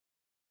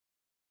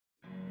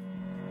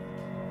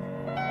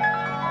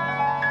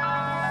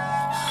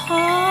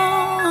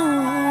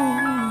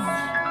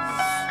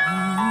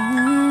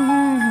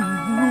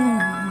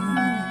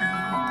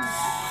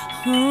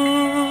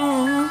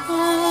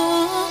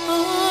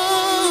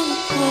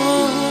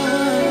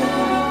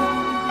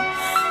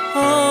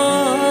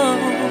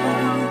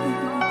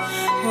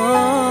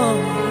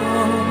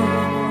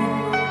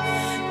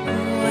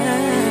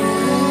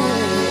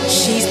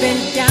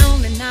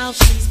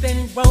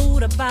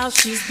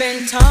She's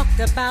been talked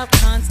about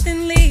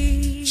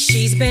constantly.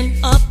 She's been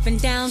up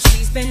and down,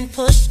 she's been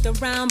pushed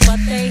around, but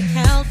they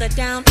held her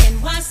down.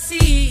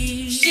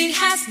 NYC. She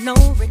has no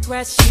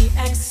regrets, she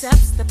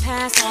accepts the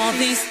past. All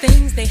these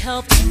things they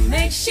help to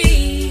make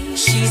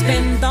she's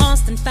been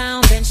lost and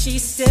found, and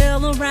she's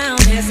still around.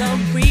 There's a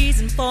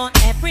reason for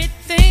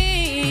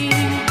everything.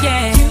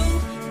 Yeah, you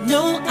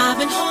know I've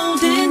been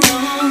holding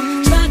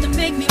on, tried to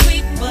make me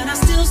weak, but I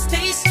still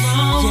stay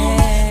strong.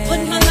 Yeah.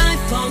 Put my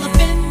life all up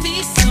in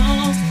these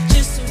songs,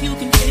 just so you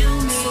can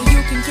feel me, so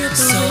you can get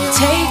the real.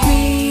 Take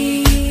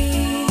me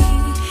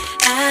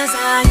as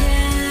I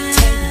am,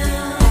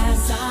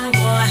 as I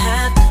or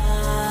have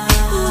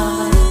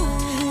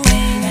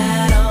nothing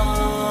at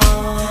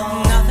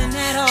all, nothing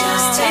at all.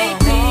 Just take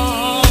me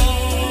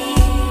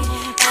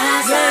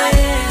as I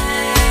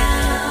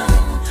am,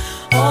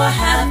 or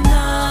have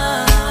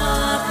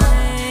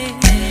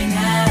nothing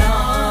at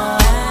all.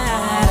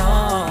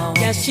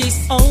 Yeah,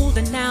 she's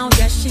older now,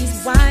 yeah,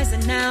 she's wiser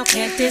now,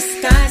 can't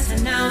disguise her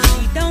now.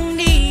 She don't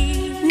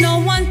need no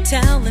one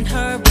telling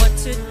her what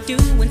to do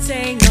and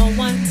say, no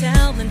one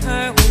telling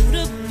her who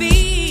to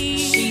be.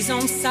 She's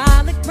on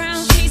solid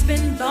ground, she's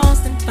been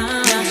lost and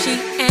found. Now she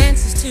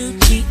answers to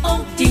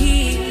G.O.D.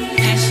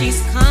 and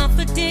she's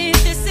confident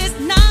this is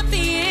not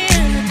the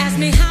end. Ask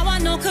me how I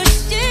know,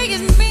 cause she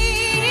is me.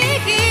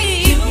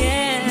 You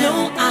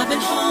know I've been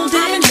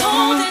holding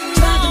on,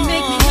 tried to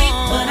make me weak,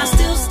 but I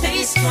still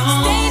stay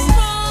strong.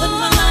 Put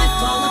my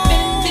life all up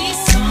in these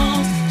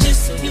songs,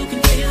 just so you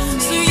can feel me,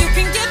 so you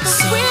can get the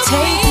real.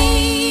 Take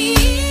me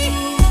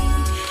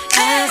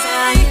as I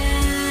am,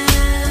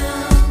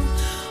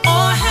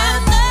 or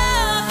have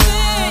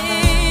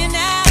nothing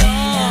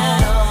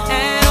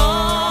at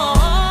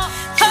all.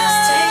 Just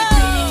take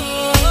me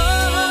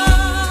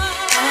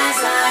as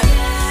I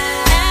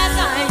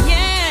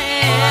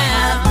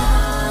am,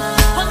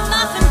 or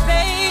nothing,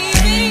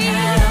 baby.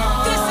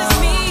 This is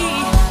me,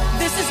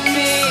 this is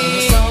me.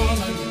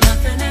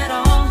 Nothing at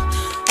all,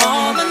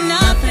 all or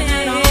nothing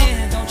at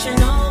all. Don't you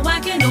know I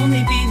can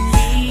only be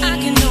me? I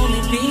can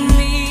only be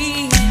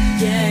me.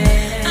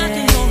 Yeah, I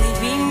can only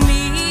be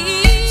me.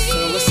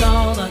 So it's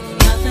all or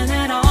nothing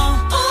at all,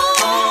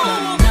 all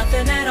or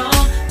nothing at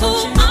all.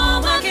 Don't you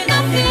know I can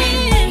only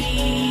be me?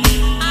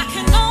 I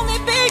can only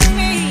be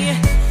me.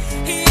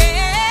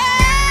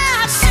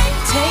 Yeah,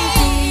 take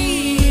me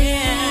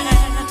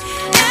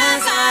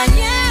as I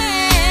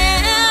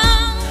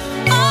am,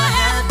 or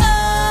have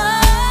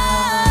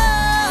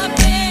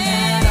nothing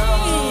at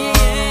all.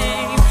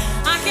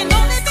 I can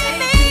only be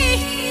me.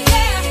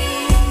 Yeah,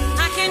 I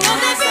can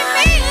only be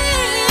me.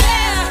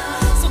 Yeah,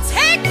 so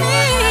take me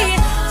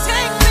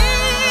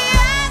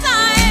as I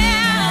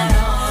am,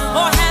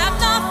 or have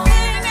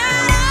nothing at all.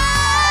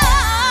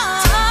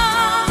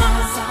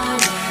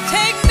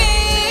 Take me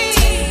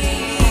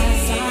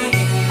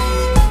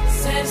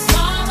said it's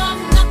all or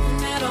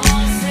nothing at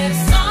all. Said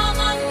it's all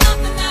or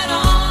nothing at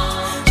all.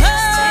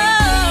 Just take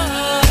me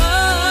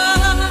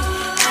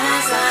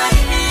as I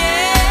am,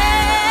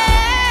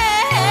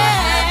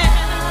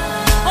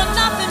 or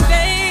nothing,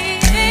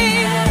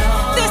 baby.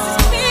 This is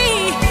me,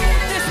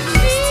 this is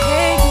me.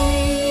 Take me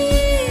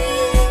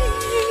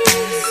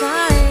as I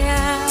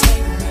am,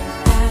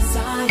 as I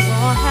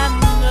or have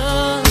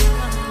nothing.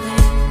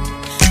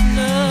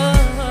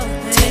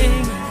 Take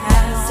me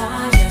as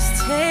I, just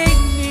take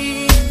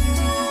me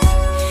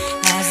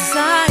as I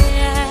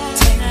am,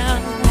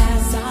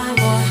 as I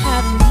or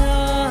have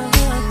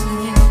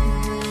nothing.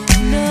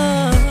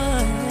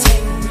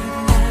 Take me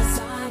as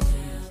I am.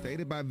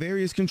 Stated by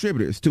various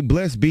contributors to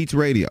Blessed Beats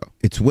Radio.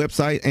 Its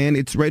website and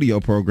its radio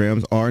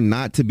programs are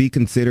not to be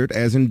considered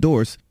as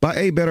endorsed by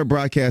A Better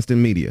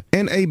Broadcasting Media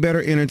and A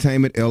Better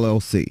Entertainment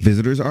LLC.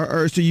 Visitors are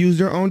urged to use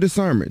their own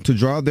discernment to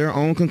draw their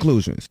own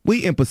conclusions.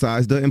 We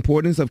emphasize the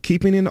importance of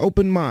keeping an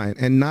open mind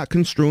and not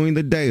construing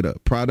the data,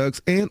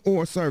 products, and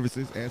or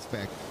services as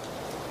fact.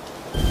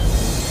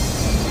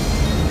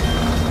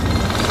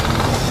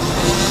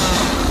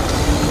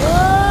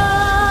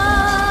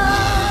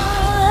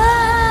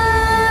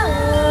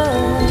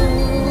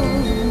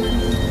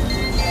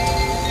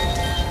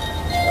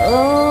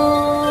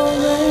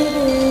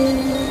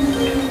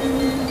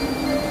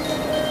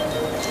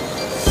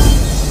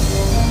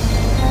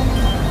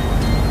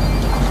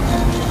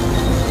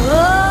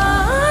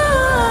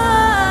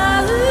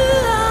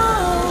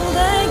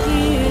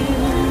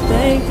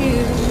 Thank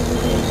you.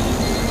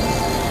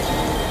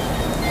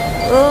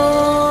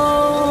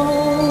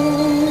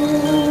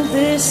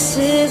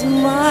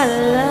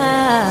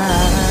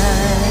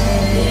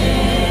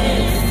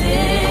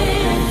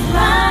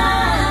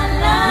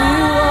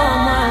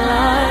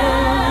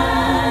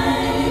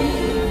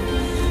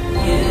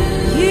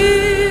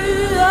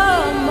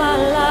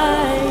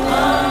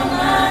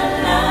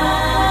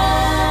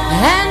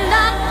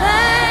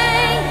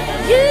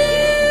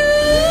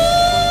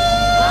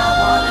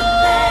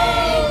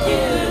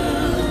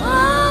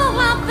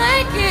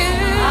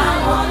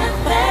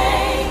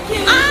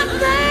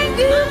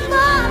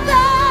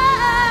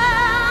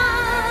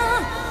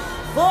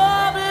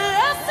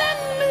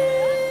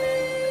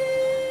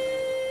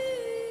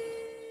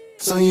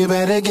 So you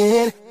better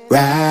get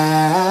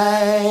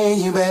right.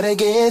 You better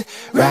get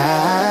right.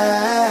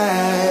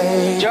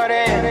 Jordan.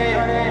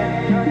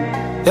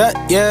 Yeah,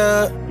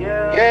 yeah.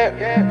 Yeah,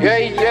 yeah,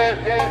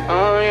 yeah, yeah.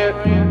 Oh, yeah.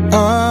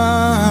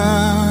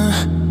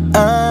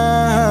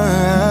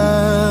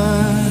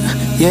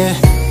 Yeah.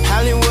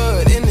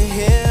 Hollywood in the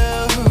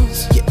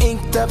hills. You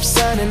inked up,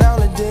 signing all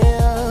the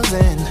deals.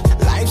 And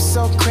life's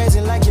so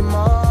crazy like your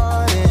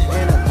morning.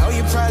 And I know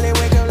you probably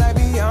wake up like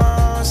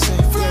Beyonce.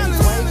 Yeah, you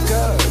wake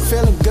up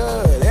feeling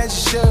good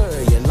as you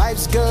should. Your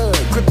life's good.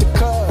 Grip the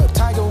cup,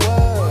 Tiger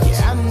Woods.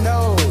 Yeah, I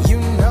know, you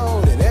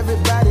know that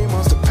everybody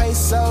wants to pay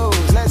souls.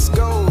 Let's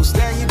go.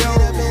 Stand you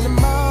get up in the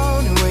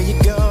morning. Where you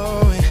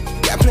going?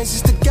 Got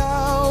places to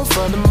go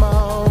for the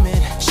moment.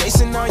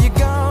 Chasing all your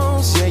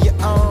goals. Yeah, you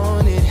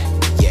own it.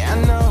 Yeah, I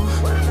know.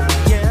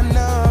 Yeah, I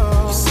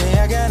know. You say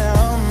I got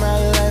all my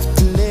life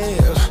to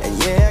live.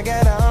 And yeah, I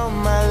got all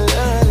my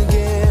love to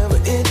give.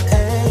 But it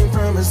ain't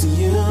promised to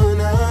you.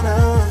 No,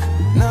 no.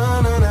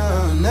 No, no,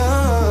 no,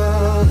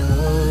 no,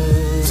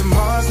 no.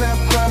 Tomorrow's not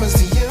promised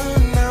to you.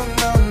 No,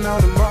 no, no.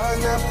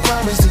 Tomorrow's not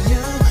promised to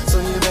you. So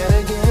you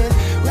better get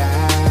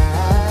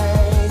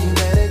right. You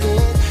better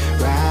get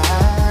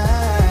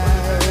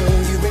right.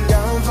 You've been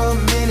gone for a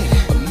minute.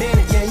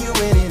 Yeah, you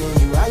in it and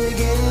you out here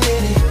getting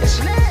litty.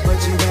 But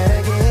you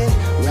better get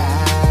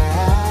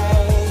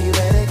right. You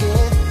better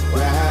get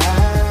right.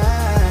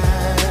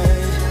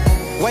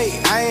 Wait,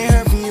 I ain't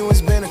heard from you.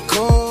 It's been a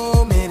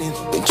cool minute.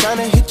 Been trying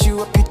to hit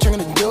you up, you turn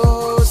the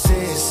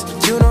doses.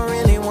 You don't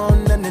really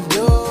want nothing to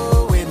do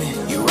with me.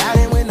 You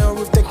riding with no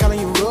roof, they calling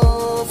you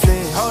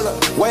ruthless. Hold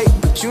up, wait,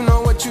 but you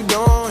know what you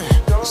doing.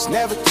 It's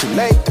never too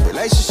late, the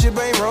relationship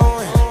ain't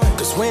ruined.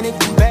 Cause when it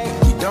come back,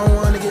 you don't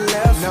wanna get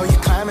left. No,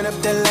 you're climbing up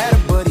that ladder,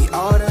 but he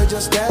ordered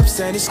your steps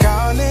and he's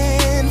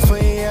calling for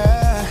ya.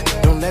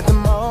 Don't let the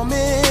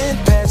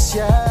moment pass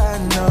ya,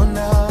 no,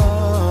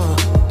 no.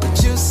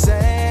 But you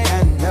say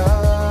I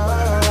know.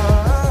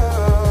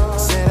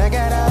 Said I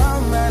got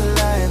all my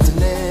life to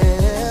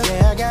live.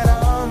 Yeah, I got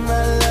all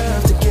my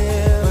love to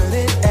give. But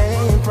it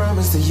ain't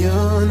promised to you,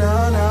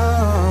 no,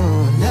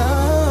 no.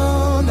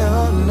 No,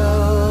 no,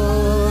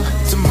 no.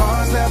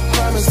 Tomorrow's not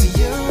promised to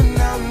you,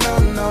 no, no,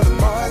 no.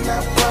 Tomorrow's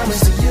not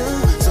promised to you.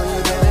 So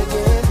you better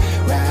get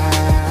right.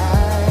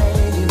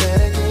 You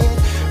better get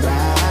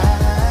right.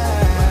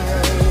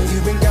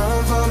 You've been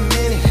gone for a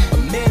minute.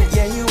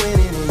 Yeah, you in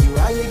it and you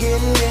out here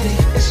getting litty.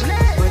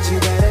 But you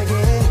better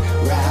get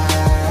right.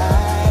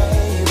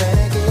 You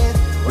better get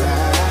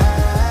right.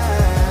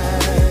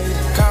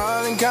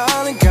 Calling,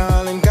 calling,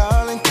 calling,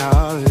 calling,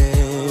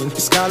 calling.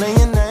 It's calling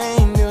your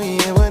name. Do you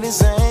hear what it's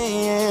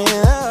saying?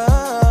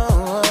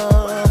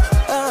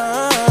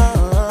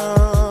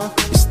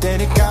 You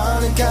steady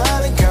calling,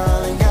 calling,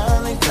 calling,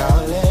 calling,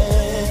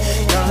 calling.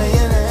 Calling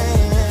your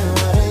name.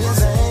 What are you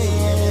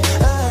saying?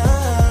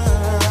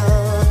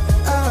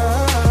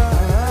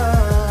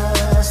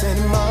 Said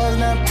tomorrow's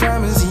not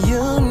promised to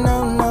you. No,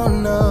 no,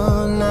 no,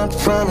 not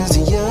promised to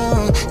you.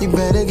 You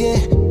better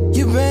get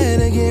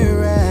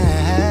right.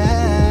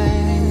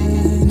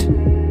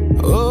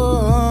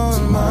 Oh,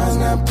 tomorrow's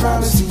not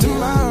promised to you.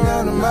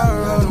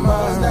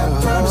 Tomorrow's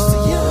not promised to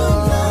you.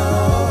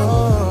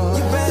 No,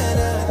 you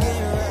better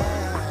get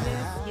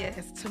right.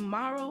 Yes,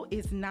 tomorrow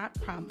is not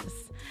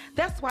promised.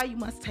 That's why you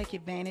must take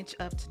advantage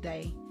of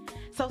today.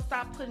 So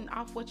stop putting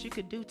off what you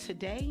could do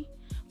today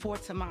for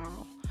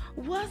tomorrow.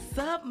 What's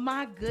up,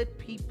 my good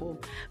people?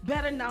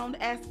 Better known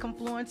as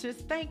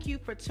Confluencers. Thank you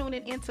for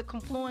tuning into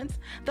Confluence,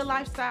 the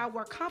lifestyle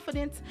where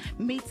confidence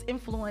meets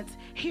influence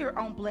here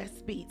on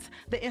Blessed Beats,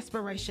 the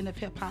inspiration of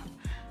hip hop.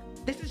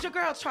 This is your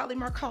girl, Charlie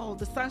Mercole,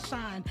 the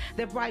sunshine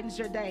that brightens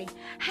your day.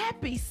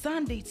 Happy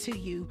Sunday to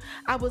you.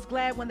 I was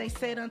glad when they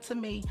said unto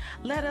me,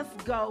 let us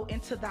go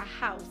into the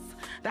house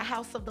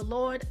of the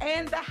Lord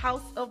and the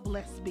house of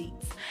Blessed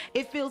Beats.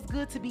 It feels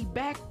good to be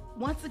back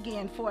once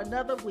again for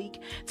another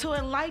week to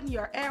enlighten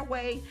your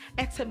airway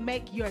and to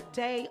make your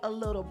day a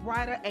little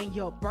brighter and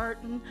your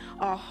burden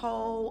a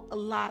whole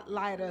lot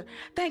lighter.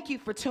 Thank you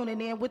for tuning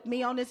in with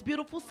me on this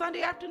beautiful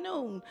Sunday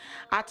afternoon.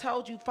 I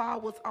told you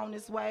fall was on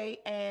its way,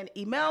 and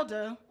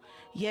Imelda,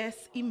 yes,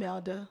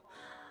 Imelda,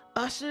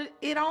 ushered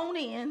it on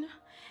in.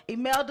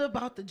 Imelda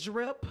bought the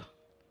drip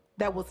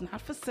that was not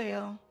for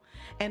sale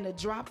and the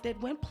drop that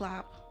went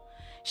plop.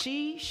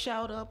 She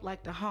showed up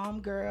like the home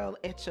girl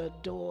at your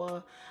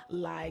door,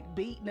 like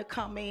beating to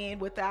come in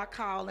without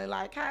calling,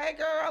 like, hey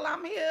girl,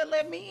 I'm here,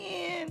 let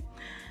me in.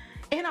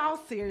 In all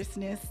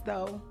seriousness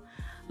though,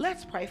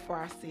 let's pray for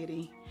our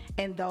city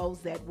and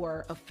those that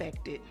were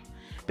affected,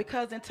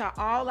 because into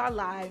all our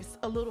lives,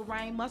 a little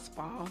rain must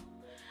fall,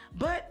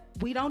 but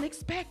we don't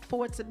expect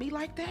for it to be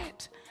like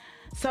that.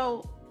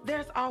 So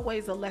there's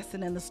always a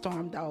lesson in the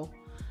storm though,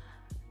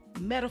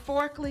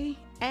 metaphorically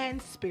and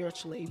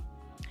spiritually.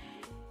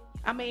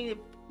 I mean, if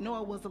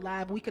Noah was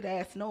alive, we could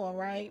ask Noah,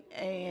 right?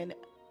 And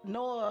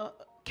Noah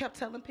kept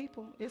telling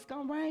people, it's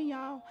gonna rain,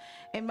 y'all.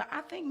 And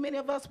I think many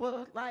of us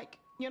were like,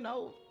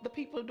 the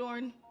people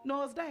during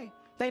Noah's day.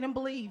 They didn't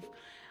believe.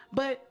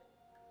 But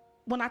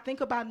when I think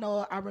about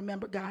Noah, I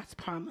remember God's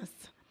promise.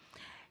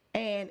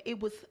 And it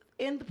was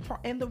in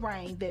the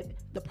rain that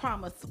the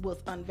promise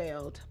was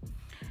unveiled.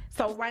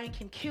 So rain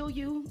can kill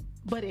you,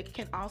 but it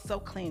can also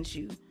cleanse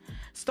you.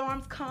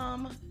 Storms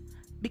come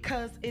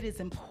because it is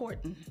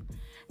important.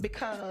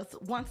 Because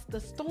once the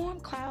storm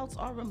clouds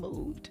are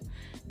removed,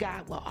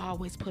 God will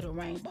always put a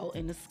rainbow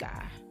in the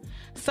sky.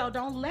 So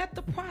don't let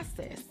the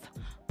process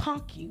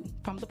punk you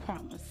from the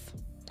promise.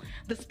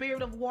 The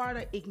spirit of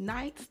water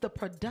ignites the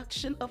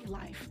production of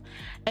life,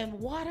 and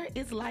water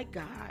is like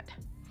God.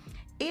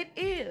 It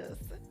is,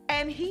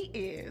 and He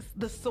is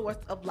the source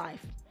of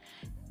life.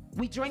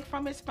 We drink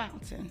from His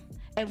fountain,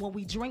 and when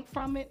we drink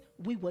from it,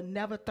 we will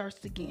never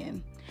thirst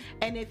again.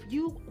 And if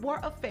you were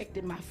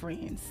affected, my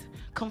friends,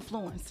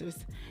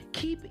 confluencers,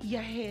 keep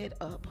your head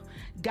up.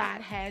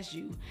 God has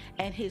you,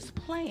 and His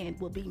plan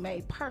will be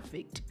made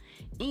perfect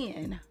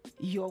in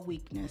your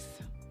weakness.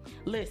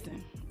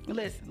 Listen.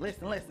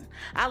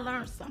 I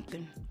learned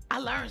something.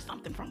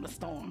 From the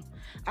storm.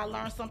 I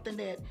learned something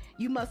that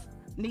you must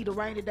need a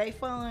rainy day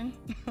fund,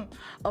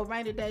 a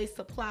rainy day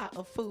supply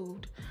of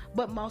food,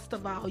 but most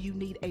of all, you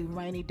need a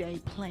rainy day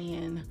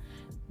plan,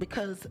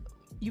 because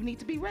you need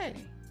to be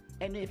ready.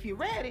 And if you're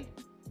ready,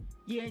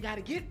 you ain't got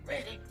to get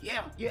ready.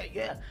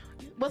 Yeah.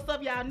 What's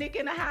up, y'all? Nick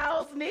in the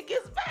house. Nick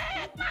is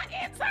back. My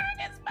intern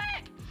is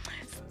back.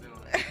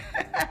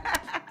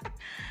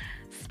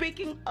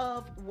 Speaking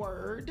of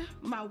word,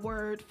 my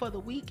word for the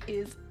week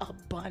is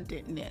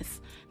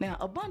abundantness. Now,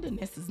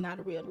 abundantness is not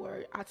a real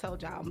word. I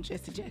told y'all I'm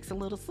Jesse Jackson,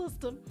 little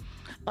sister.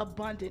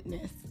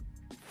 Abundantness,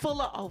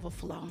 full of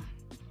overflow.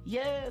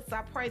 Yes,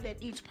 I pray that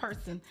each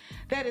person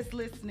that is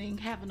listening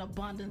have an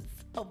abundance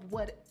of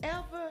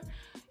whatever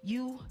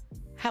you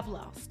have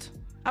lost.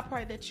 I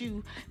pray that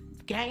you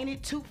gain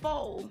it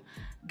twofold.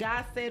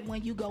 God said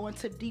when you go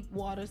into deep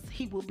waters,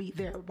 He will be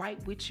there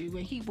right with you,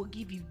 and He will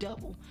give you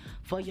double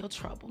for your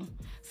trouble.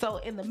 So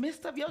in the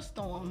midst of your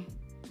storm,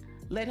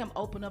 let Him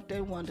open up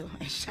that window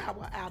and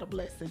shower out a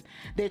blessing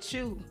that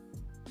you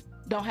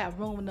don't have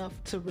room enough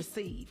to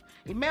receive.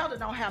 Imelda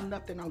don't have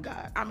nothing on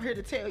God. I'm here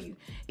to tell you,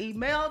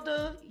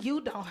 Imelda, you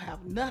don't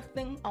have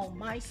nothing on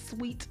my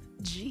sweet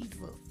Jesus.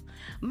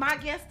 My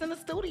guest in the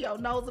studio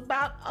knows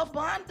about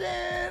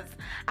abundance.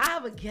 I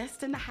have a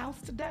guest in the house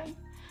today.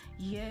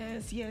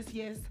 Yes.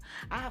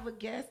 I have a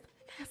guest.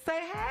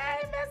 Say hey,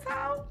 Miss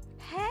Hope.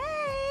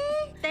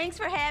 Hey, thanks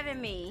for having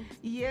me.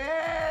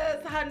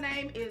 Yes, her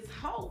name is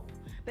Hope.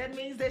 That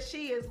means that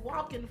she is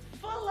walking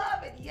full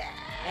of it. Yes.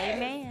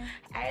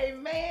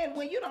 Amen.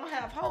 When you don't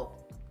have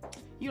hope,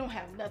 you don't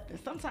have nothing.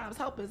 Sometimes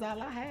hope is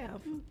all I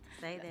have.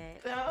 Say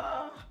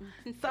that.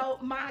 So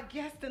my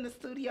guest in the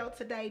studio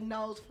today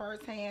knows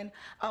firsthand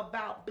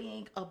about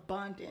being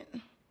abundant.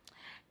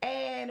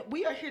 And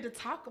we are here to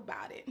talk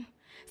about it.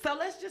 So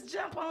let's just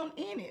jump on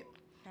in it.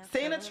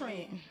 Setting a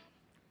trend.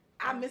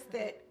 I missed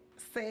that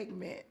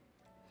segment.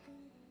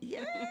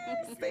 Yes,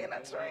 setting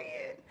a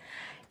trend.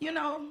 You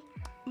know,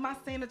 my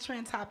setting a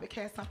trend topic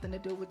has something to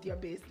do with your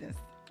business.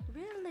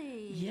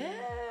 Really? Yes.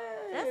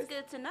 That's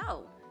good to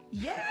know.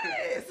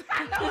 Yes,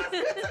 I know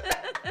it's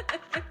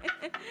good to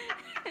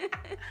know.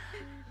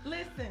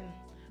 Listen,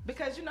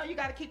 because you know you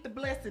got to keep the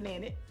blessing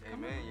in it.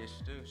 Amen. Yes,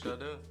 you do. Sure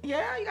do.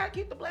 Yeah, you got to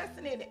keep the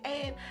blessing in it.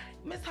 And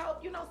Miss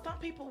Hope, you know, some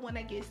people when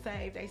they get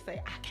saved, they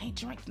say, I can't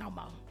drink no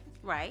more.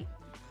 Right.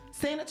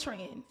 Setting a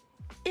trend.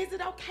 Is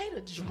it okay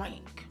to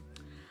drink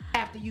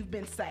after you've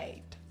been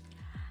saved?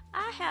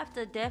 I have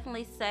to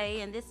definitely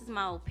say, and this is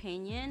my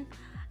opinion,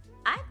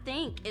 I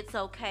think it's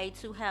okay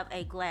to have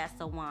a glass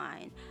of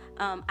wine.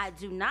 I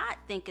do not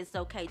think it's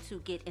okay to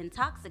get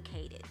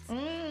intoxicated.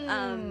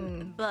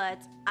 But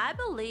I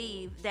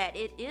believe that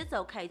it is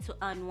okay to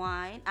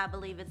unwind. I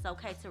believe it's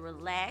okay to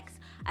relax.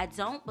 I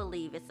don't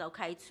believe it's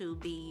okay to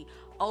be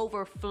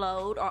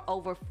overflowed or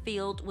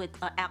overfilled with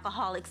an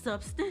alcoholic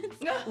substance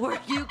where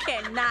you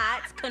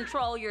cannot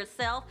control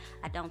yourself.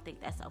 I don't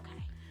think that's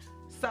okay.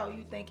 So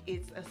you think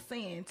it's a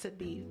sin to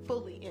be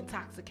fully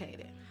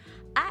intoxicated?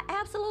 I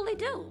absolutely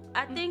do.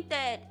 I think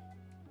that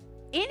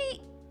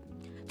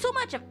too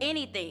much of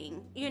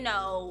anything, you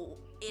know,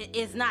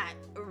 is not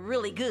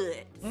really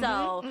good.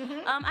 So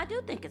I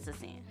do think it's a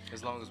sin.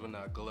 As long as we're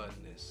not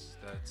gluttonous,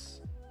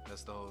 that's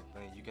the whole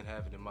thing. You can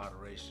have it in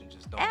moderation,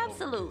 just don't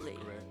Absolutely.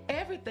 overdo it, correct?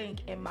 Everything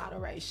in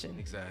moderation.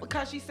 Exactly.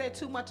 Because she said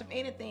too much of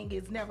anything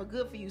is never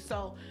good for you.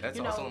 So That's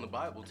you know, also in the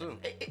Bible too.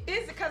 Is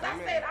it? Because I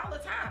say it all the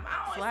time.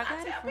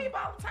 I tell people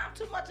all the time,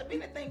 too much of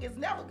anything is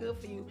never good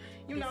for you.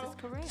 You This know, is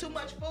correct. too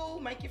much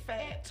food make you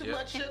fat. Too Yep.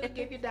 much sugar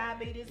give you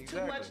diabetes. Exactly.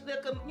 Too much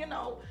liquor, you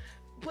know,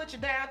 put you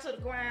down to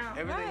the ground.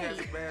 Everything Right. has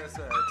a bad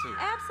side too.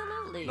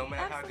 Absolutely. No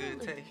matter how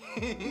good Absolutely.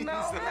 it tastes. No,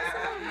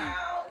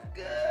 how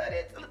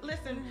good.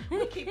 Listen,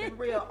 we keep it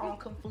real on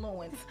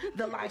Confluence,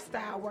 the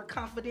lifestyle where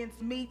confidence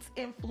meets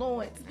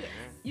influence.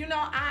 You know,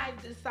 I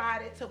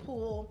decided to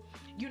pull,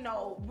 you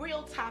know,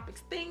 real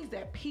topics, things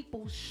that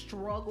people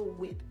struggle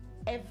with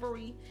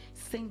every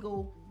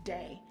single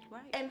day.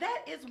 Right. And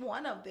that is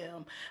one of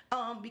them.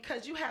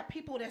 Because you have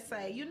people that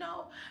say,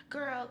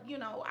 girl,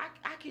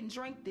 I can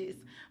drink this.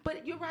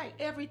 But you're right,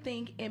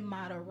 everything in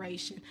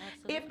moderation.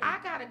 Absolutely. If I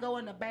got to go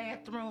in the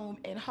bathroom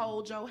and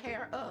hold your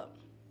hair up,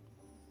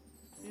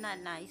 Not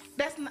nice.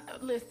 that's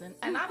not, listen,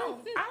 and I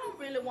don't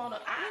really want to,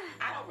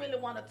 I don't really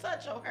want to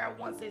touch your hair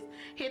once it's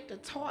hit the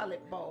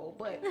toilet bowl,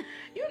 but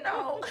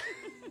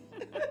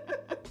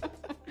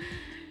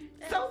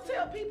So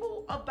tell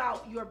people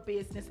about your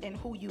business and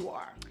who you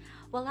are.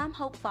 Well, I'm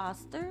Hope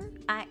Foster.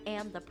 I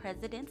am the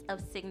president of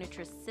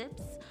Signature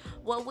Sips.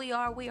 What we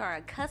are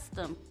a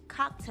custom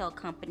cocktail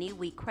company.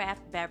 We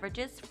craft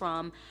beverages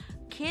from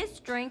kids'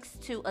 drinks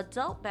to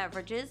adult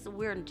beverages.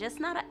 We're just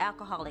not an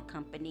alcoholic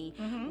company.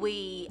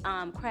 We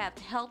craft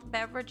health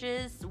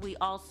beverages. We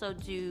also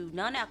do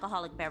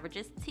non-alcoholic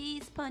beverages,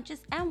 teas,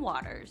 punches, and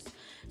waters.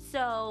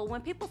 So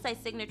when people say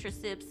Signature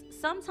Sips,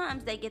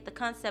 sometimes they get the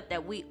concept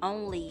that we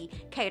only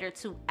cater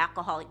to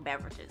alcoholic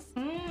beverages.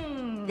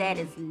 That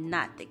is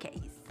not the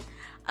case.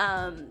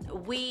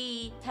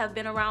 We have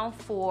been around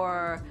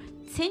for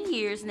 10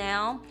 years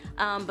now.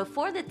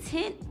 Before the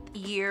 10th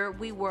year,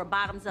 we were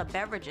Bottoms Up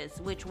Beverages,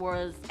 which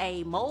was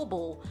a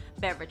mobile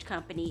beverage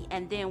company,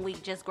 and then we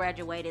just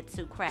graduated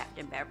to Craft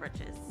and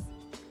Beverages.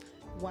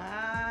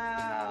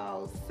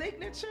 Wow,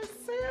 Signature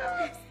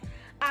Sips.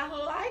 I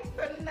like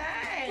the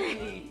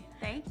name.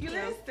 Thank You you.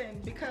 listen,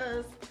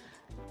 because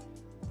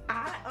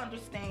I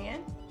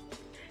understand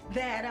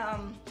that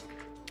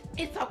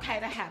it's okay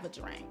to have a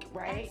drink,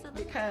 right?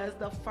 Absolutely. Because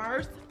the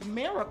first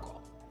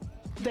miracle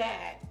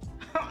that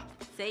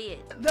Say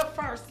it. the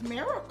first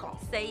miracle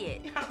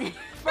Say it.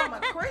 from a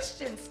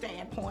Christian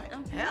standpoint.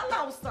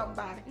 Hello,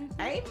 somebody.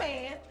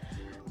 Amen.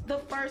 The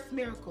first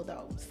miracle,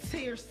 though,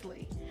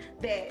 seriously,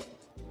 that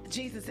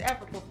Jesus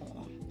ever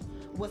performed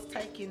was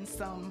taking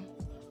some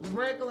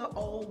regular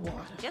old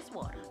water. Just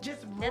water.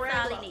 Just That's regular.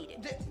 all he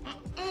needed.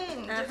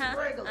 Just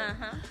regular.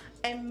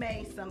 And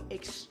made some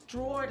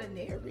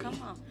extraordinary Come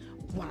on.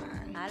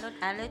 wine.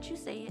 I let you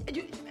say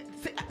it.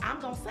 See, I'm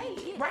going to say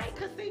it, Yes. right?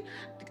 Because, see,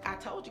 I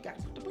told you, got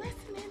to put the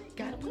blessing in it.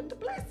 Got to put the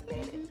blessing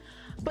in it.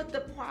 But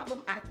the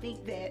problem, I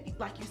think that,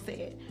 like you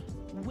said,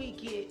 we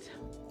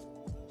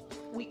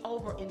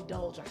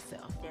overindulge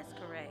ourselves. That's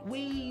correct.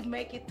 We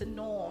make it the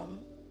norm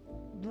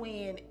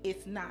when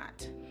it's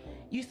not.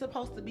 You're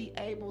supposed to be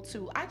able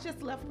to. I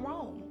just left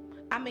Rome.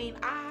 I mean,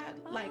 I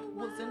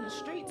was in the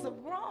streets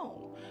of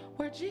Rome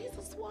where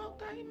Jesus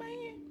walked.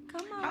 Amen.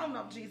 Come on. I don't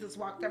know if Jesus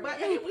walked there, but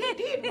he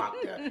did walk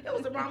there. It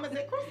was the Romans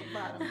that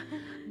crucified him.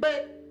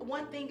 But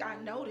one thing I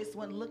noticed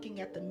when looking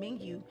at the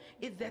menu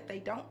is that they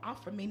don't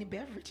offer many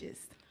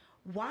beverages.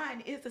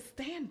 Wine is a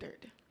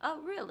standard.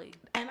 Oh, really?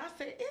 And I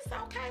said, it's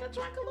okay to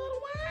drink a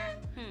little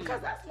wine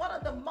because that's one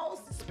of the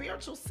most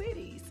spiritual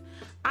cities.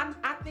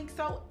 I think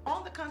so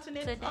on the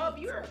continent Today. of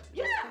Europe.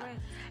 Yeah. correct.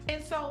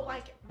 And so,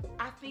 like,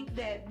 I think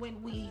that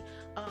when we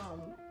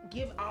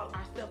give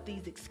ourselves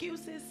these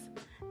excuses,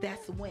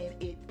 that's when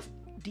it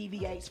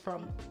deviates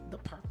from the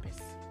purpose.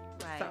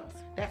 Right. So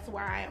that's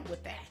where I am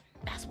with that.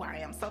 That's where I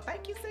am. So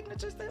thank you,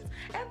 Signature Sips,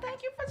 and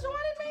thank you for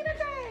joining me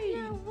today.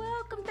 You're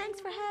welcome. Thanks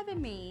for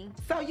having me.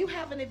 So you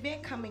have an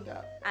event coming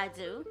up, I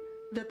do.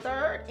 the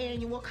 3rd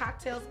annual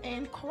Cocktails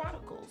and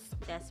Chronicles.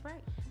 That's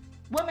right.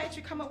 What made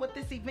you come up with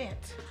this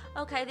event?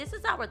 Okay, this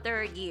is our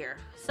 3rd year.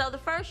 So the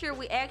first year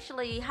we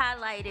actually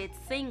highlighted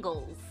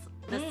singles,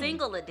 the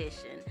single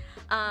edition.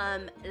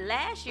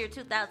 Last year,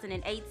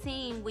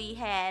 2018, we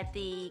had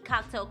the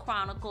Cocktail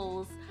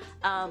Chronicles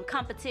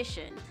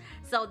competition.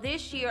 So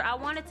this year, I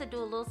wanted to do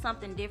a little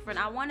something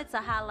different. I wanted to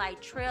highlight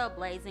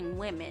trailblazing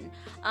women.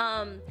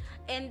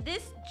 And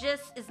this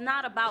just is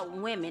not about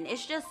women.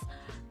 It's just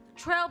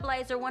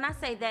trailblazer. When I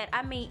say that,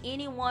 I mean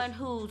anyone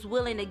who's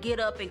willing to get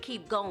up and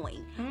keep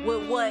going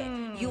with what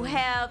you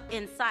have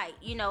in sight.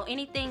 You know,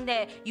 anything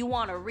that you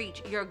want to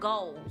reach, your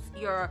goals,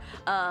 your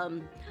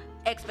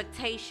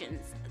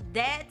expectations.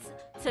 That,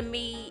 to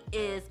me,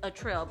 is a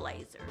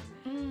trailblazer,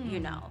 you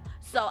know.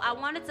 So I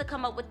wanted to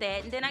come up with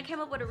that, and then I came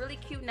up with a really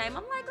cute name.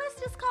 I'm like,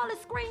 let's just call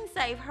it Screen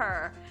Save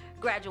Her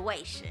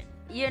Graduation,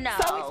 you know.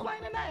 So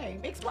explain the name.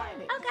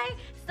 Explain it. Okay,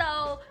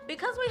 so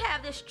because we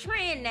have this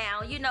trend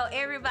now, you know,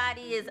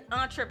 everybody is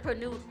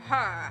entrepreneur,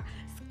 her,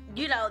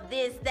 you know,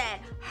 this, that,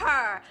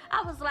 her.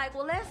 I was like,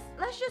 well,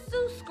 let's just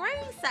do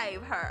Screen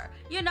Save Her,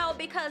 you know,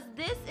 because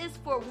this is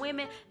for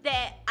women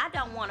that I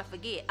don't want to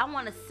forget. I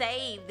want to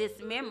save this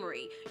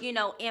memory, you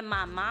know, in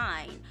my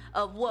mind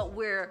of what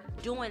we're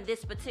doing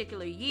this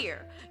particular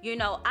year. You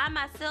know, I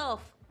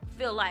myself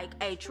feel like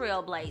a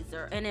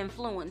trailblazer, an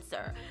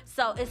influencer.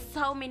 So it's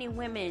so many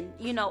women,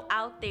 you know,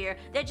 out there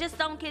that just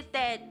don't get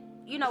that,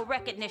 you know,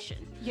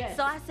 recognition. Yes.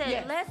 So I said,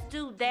 Yes. let's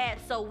do that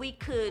so we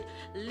could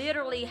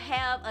literally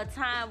have a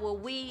time where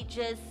we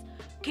just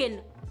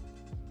can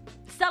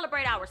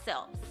celebrate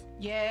ourselves.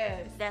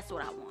 Yes. That's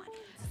what I want.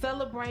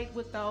 Celebrate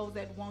with those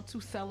that want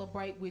to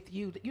celebrate with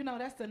you. You know,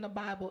 that's in the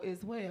Bible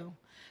as well.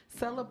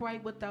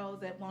 Celebrate with those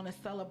that want to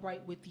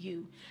celebrate with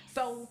you.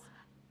 So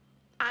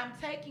I'm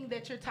taking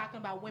that you're talking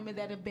about women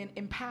that have been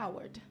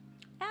empowered.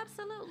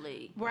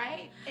 Absolutely.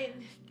 Right? And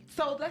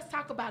so let's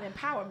talk about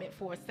empowerment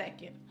for a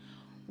second.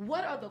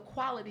 What are the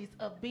qualities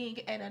of being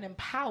an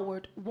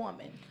empowered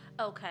woman?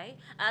 Okay,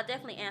 I'll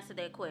definitely answer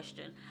that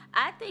question.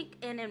 I think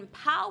an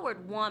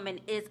empowered woman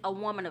is a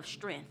woman of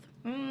strength.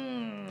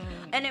 An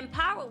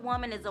empowered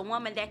woman is a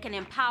woman that can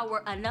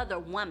empower another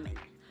woman,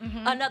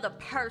 another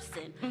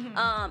person.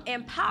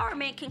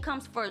 Empowerment can come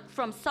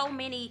from so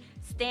many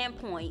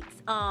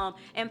standpoints.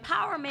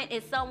 Empowerment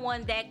is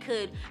someone that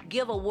could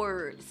give a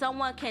word,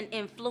 someone can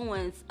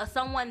influence,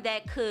 someone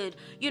that could,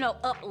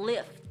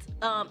 uplift.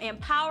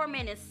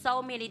 Empowerment is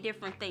so many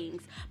different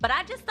things, but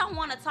I just don't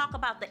want to talk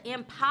about the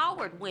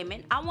empowered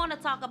women. I want to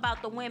talk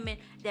about the women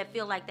that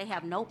feel like they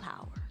have no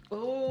power.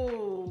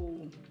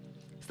 Ooh,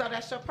 so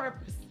that's your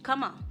purpose.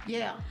 Come on.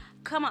 Yeah.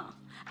 Come on.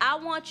 I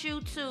want you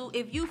to,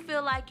 if you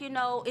feel like,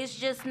 it's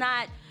just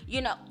not,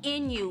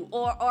 in you,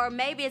 or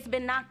maybe it's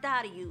been knocked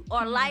out of you,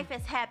 or life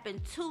has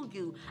happened to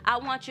you, I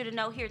want you to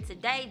know here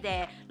today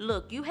that,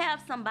 look, you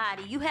have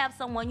somebody, you have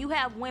someone, you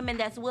have women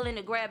that's willing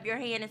to grab your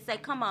hand and say,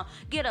 come on,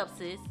 get up,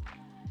 sis.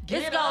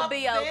 It's gonna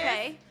be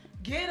okay.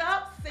 Get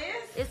up,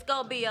 sis. It's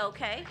gonna be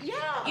okay.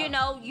 Yeah.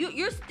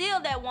 You're still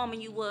that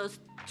woman you was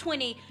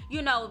 20,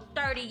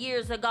 30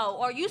 years ago,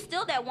 or you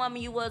still that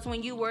woman you was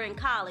when you were in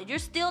college. You're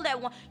still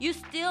that one. You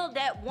still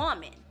that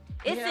woman.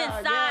 It's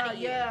inside of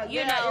you.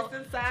 It's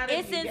inside of you.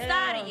 It's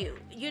inside of you.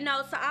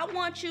 So I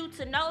want you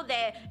to know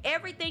that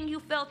everything you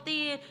felt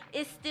then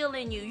is still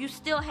in you. You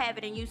still have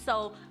it in you.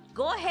 So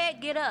go ahead,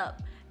 get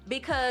up.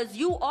 Because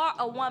you are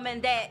a woman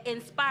that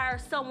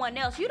inspires someone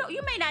else. You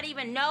may not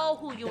even know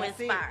who you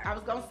inspire. I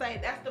was gonna say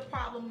that's the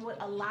problem with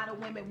a lot of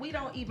women. We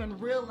don't even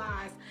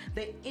realize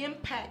the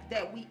impact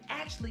that we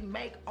actually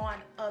make on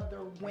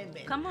other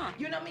women. Come on.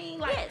 You know what I mean?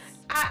 Like, yes.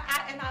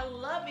 I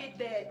love it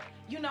that,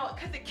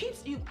 because it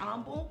keeps you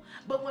humble.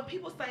 But when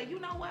people say, you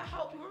know what,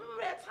 Hope, remember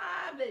that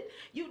time that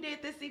you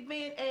did this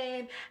event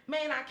and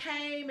man, I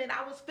came and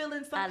I was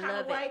feeling some kind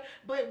of way.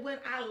 But when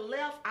I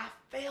left, I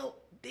felt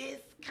this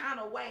kind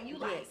of way. You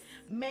like,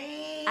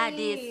 man, I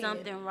did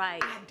something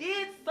right. I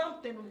did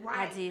something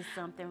right. I did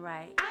something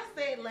right. I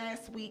said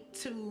last week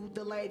to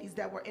the ladies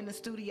that were in the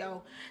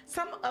studio,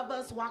 some of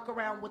us walk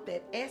around with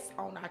that S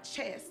on our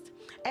chest.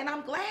 And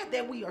I'm glad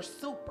that we are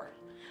super.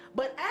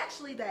 But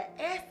actually that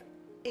S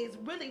is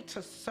really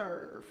to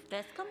serve.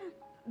 That's coming.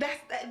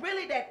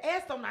 Really that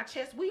S on our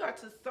chest. We are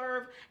to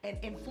serve and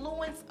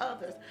influence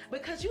others,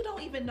 because you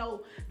don't even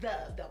know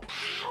the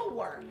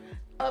power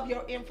of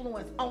your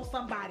influence on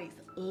somebody's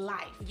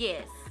life.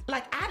 Yes.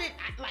 I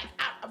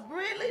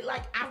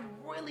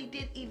really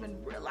didn't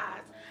even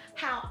realize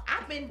how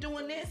I've been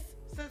doing this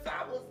since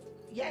I was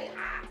yay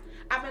high.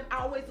 I've been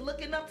always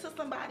looking up to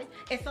somebody,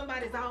 and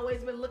somebody's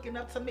always been looking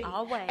up to me.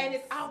 Always. And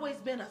it's always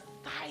been a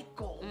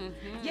cycle.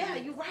 Yeah,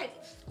 you're right.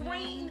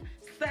 Screen,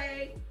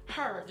 save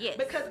her. Yes.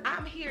 Because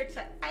I'm here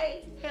to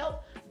A,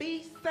 help,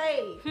 B,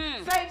 save.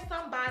 Save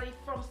somebody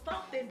from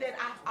something that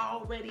I've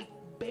already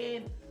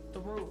been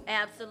through.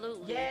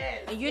 Absolutely.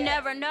 Yes. And you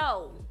never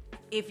know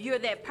if you're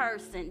that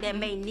person that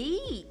may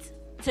need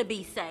to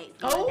be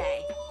saved one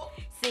day.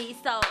 See,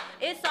 so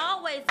it's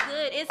always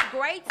good. It's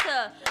great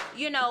to,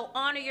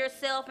 honor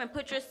yourself and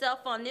put yourself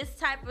on this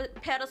type of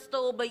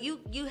pedestal, but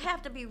you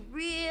have to be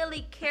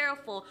really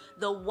careful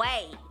the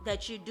way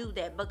that you do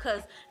that,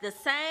 because the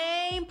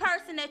same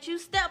person that you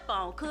step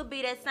on could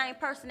be that same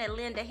person that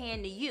lend a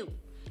hand to you,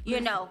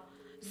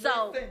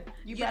 So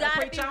you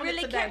gotta be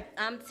really careful.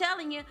 I'm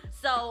telling you.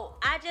 So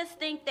I just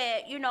think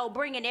that,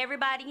 bringing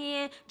everybody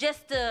in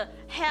just to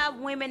have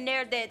women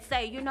there that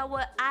say, you know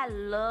what, I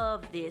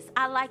love this.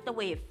 I like the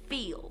way it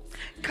feels.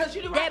 Because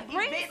that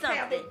brings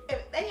something.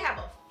 They have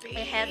a feel.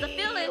 It has a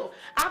feeling.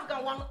 I've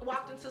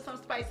walked into some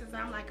spaces and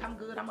I'm like, I'm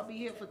good. I'm gonna be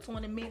here for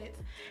 20 minutes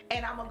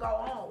and I'm gonna go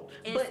on.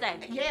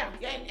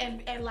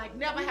 And like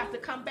never have to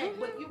come back.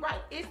 But you're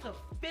right. It's a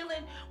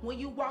feeling when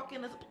you walk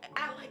in.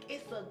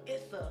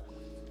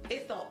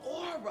 It's an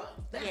aura.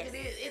 That's it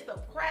is. It's a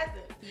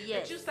presence.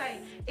 Yes. That you say,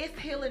 it's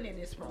healing in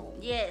this room.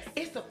 Yes.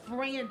 It's a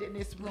friend in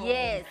this room.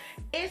 Yes.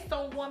 It's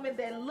some woman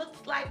that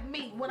looks like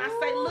me. When I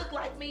say look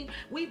like me,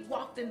 we've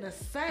walked in the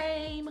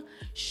same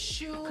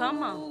shoes.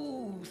 Come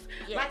on.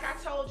 Yes. Like I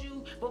told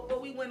you before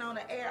we went on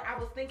the air, I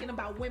was thinking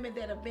about women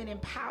that have been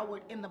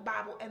empowered in the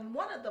Bible. And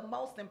one of the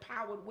most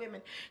empowered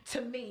women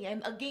to me,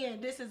 and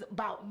again, this is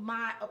about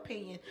my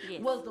opinion,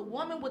 was the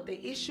woman with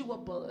the issue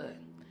of blood.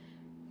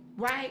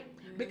 Right?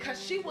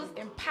 Because she was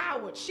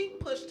empowered. She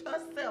pushed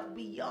herself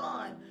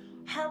beyond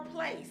her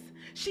place.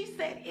 She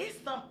said, it's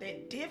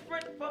something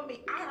different for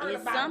me. I heard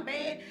about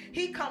man,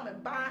 he coming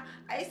by.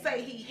 They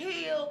say he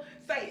healed.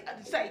 Say,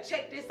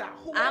 check this out.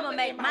 I'm going to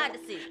make my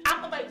decision.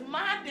 I'm going to make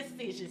my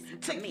decisions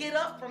to get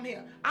up from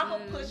here. I'm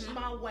going to push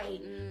my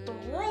way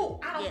through.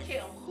 I don't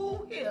care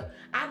who here.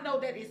 I know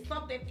that it's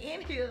something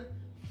in here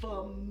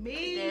for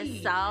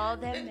me. That's all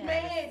that matters.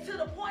 Man, to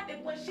the point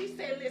that when she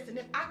said, listen,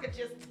 if I could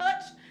just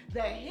touch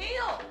the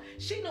hem,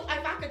 she knew if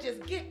I could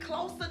just get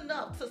close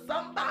enough to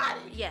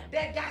somebody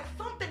that got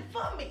something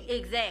for me.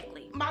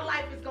 Exactly. My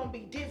life is going to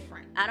be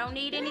different. I don't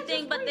need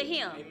anything but the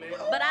hem.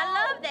 But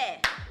I love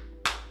that.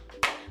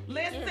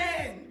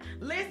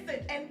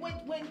 Listen. And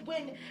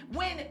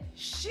when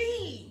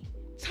she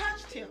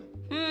touched him,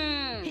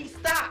 he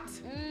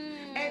stopped.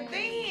 And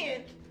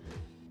then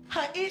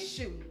her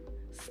issue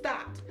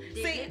stopped.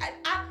 See,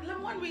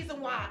 one reason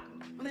why,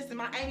 listen,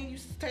 my auntie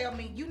used to tell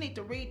me, you need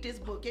to read this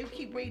book. You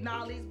keep reading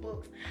all these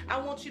books. I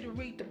want you to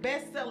read the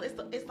bestseller.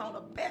 It's on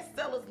the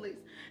bestsellers list.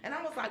 And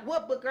I was like,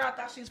 what book, girl? I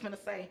thought she was going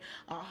to say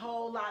a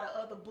whole lot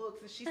of other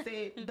books. And she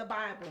said the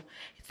Bible.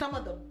 Some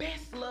of the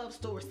best love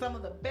stories, some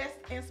of the best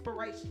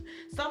inspiration,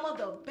 some of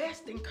the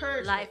best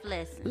encouragement.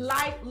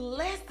 Life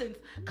lessons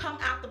come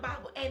out the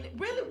Bible. And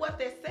really what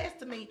that says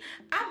to me,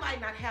 I might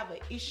not have an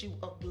issue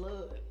of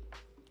blood.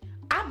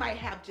 I might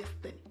have just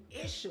an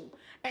issue,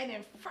 an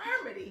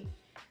infirmity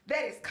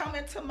that is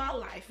coming to my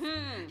life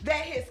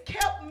that has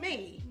kept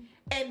me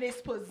in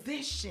this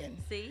position.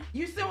 See?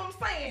 You see what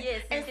I'm saying?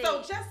 Yes, and indeed.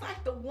 so just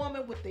like the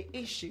woman with the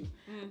issue,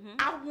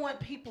 I want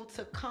people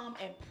to come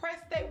and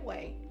press their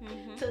way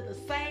to the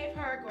Save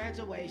Her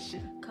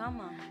graduation. Come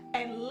on.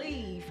 And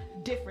leave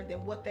different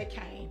than what they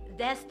came.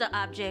 That's the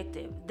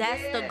objective.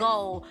 That's the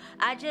goal.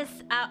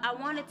 I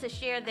wanted to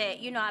share that,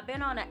 I've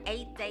been on an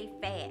 8-day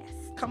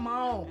fast. Come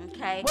on.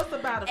 Okay. What's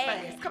about a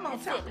fast? Come on,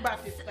 talk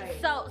about this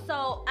fast.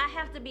 So I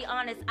have to be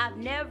honest. I've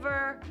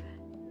never,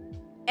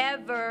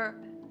 ever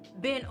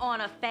been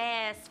on a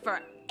fast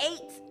for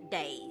 8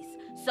 days.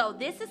 So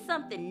this is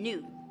something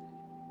new.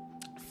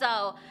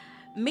 So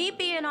me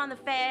being on the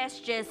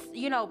fast, just,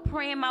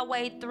 praying my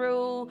way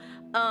through,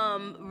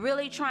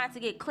 really trying to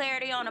get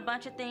clarity on a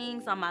bunch of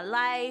things on my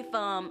life,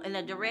 in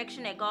the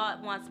direction that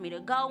God wants me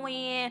to go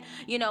in.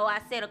 I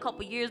said a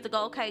couple years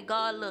ago, okay,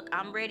 God, look,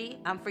 I'm ready.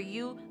 I'm for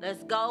you.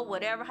 Let's go.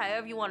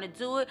 However you want to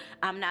do it.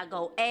 I'm not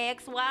going to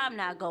ask why. I'm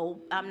not going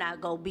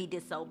to be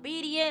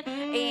disobedient.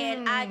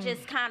 And I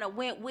just kind of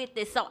went with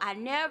it. So I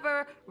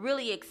never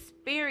really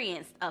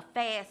experienced a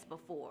fast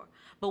before.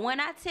 But when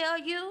I tell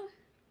you,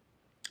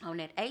 on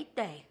that 8th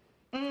day,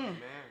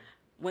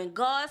 when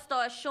God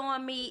started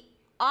showing me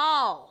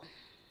all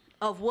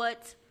of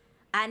what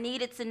I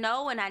needed to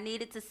know and I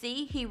needed to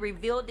see, he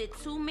revealed it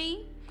to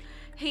me.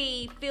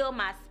 He filled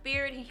my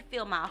spirit. He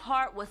filled my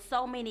heart with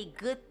so many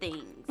good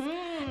things.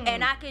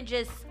 And I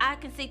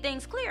can see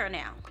things clearer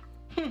now.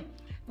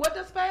 What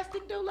does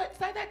fasting do? Let's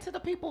say that to the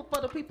people,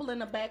 for the people in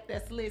the back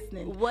that's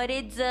listening. What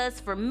it does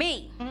for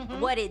me,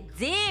 what it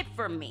did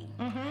for me,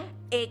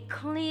 it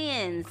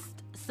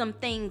cleansed some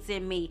things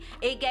in me.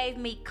 It gave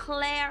me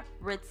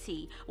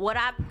clarity. What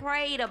I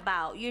prayed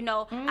about,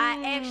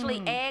 I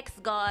actually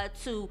asked God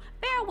to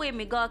bear with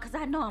me, God, because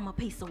I know I'm a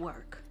piece of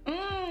work.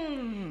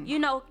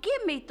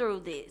 Get me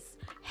through this.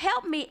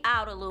 Help me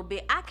out a little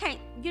bit. I can't,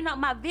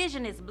 my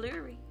vision is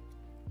blurry.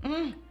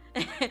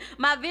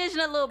 My vision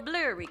a little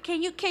blurry.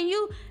 Can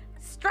you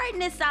straighten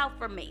this out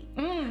for me?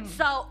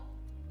 So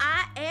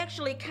I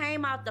actually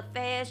came out the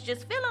fast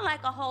just feeling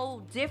like a whole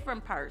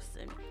different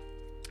person.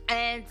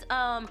 And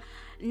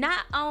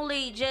not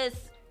only just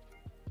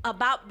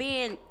about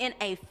being in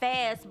a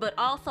fast, but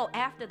also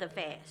after the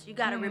fast. You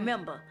got to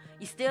remember,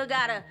 you still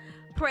got to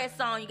press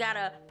on. You got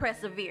to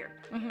persevere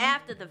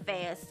after the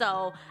fast.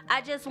 So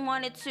I just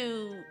wanted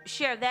to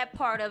share that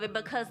part of it,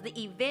 because the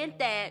event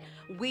that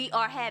we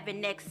are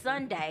having next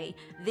Sunday,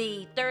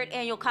 the 3rd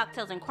annual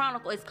Cocktails and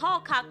Chronicle, it's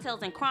called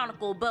Cocktails and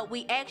Chronicle, but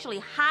we actually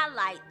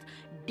highlight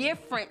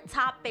different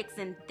topics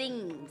and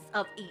themes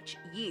of each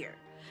year.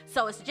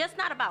 So it's just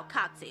not about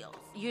cocktails,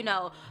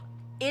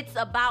 it's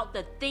about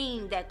the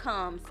theme that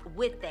comes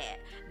with that.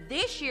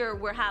 This year,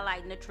 we're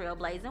highlighting the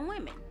trailblazing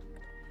women,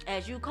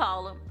 as you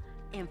call them,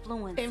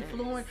 influencers.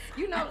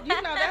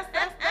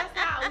 That's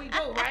how we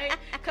do, right?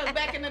 Because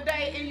back in the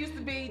day, it used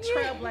to be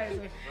trailblazer.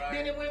 Right.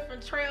 Then it went from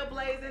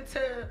trailblazing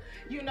to,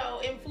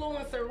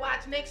 influencer.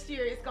 Watch, next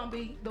year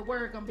the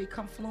word gonna be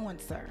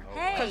confluencer.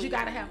 Because you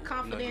gotta have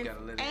confidence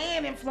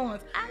and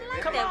influence. I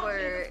like Come that on,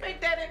 word. Jesus,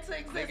 make that into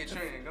existence. Make it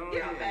trend. Go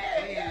Yeah,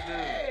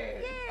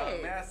 ahead.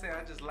 Yes. May I say,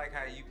 I just like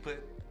how you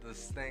put the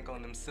stank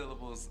on them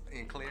syllables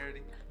in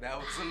clarity. That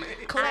was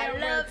amazing.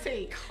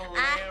 Clarity.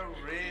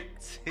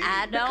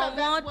 I don't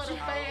want what you. a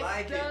fast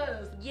like it.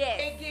 does.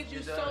 Yes. It gives you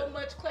It so does.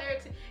 much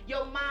clarity.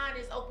 Your mind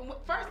is open.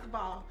 First of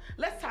all,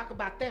 let's talk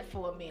about that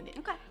for a minute.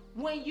 Okay.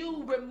 When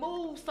you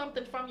remove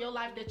something from your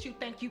life that you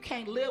think you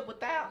can't live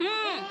without,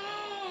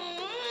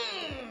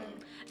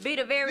 Be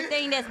the very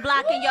thing that's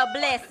blocking your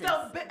blessings.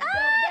 the very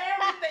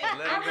thing.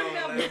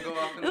 Let it go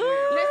off in the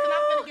wind. Listen,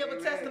 I'm going to give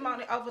a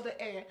testimony over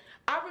the air.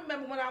 I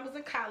remember when I was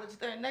in college,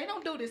 and they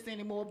don't do this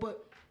anymore,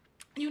 but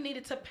you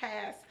needed to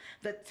pass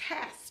the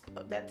test,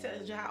 that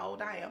tells you how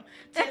old I am,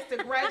 test to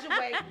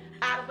graduate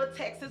out of a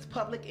Texas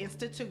public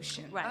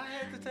institution. Right. I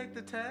had to take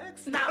the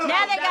test. No,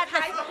 Now they got that's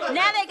high school. the.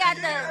 Now they got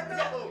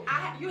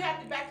the. You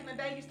had to, back in the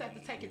day, you used to have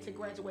to take it to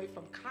graduate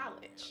from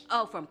college.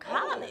 Oh, from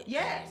college.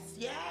 Yes.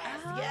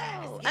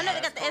 I know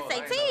they got the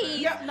SATs.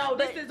 Yep, no,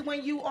 this is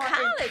when you are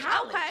College, in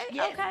college. okay,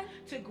 Yes, okay.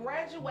 To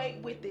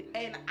graduate with it,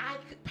 and I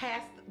could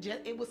pass.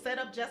 It was set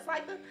up just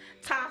like the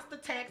TOS, the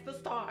text, the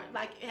STAR,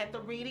 like it had the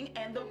reading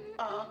and the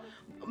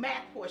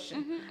math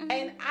portion.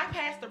 And I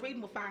passed the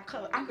reading with flying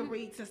colors. I could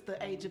read since the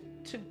age of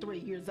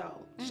 2-3 years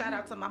old. Shout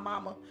out to my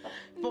mama,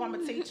 former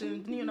teacher,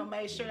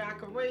 made sure I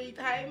could read.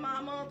 Hey,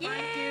 mama,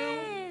 thank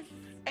you.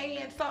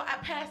 And so I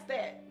passed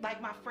that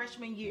like my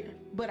freshman year,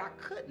 but I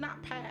could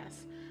not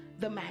pass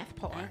the math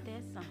part.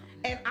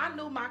 And I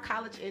knew my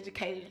college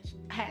education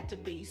had to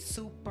be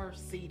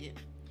superseded.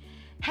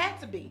 Had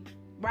to be.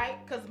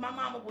 Right? Because my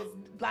mama was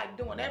like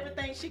doing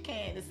everything she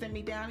can to send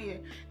me down here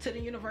to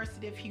the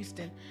University of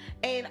Houston.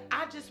 And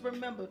I just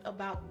remembered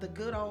about the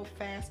good old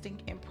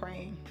fasting and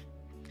praying.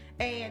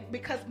 And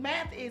because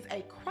math is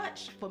a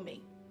crutch for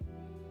me,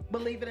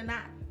 believe it or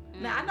not.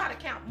 Now, I know how to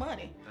count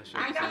money.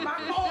 I got my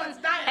coins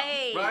down.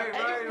 Hey. Right.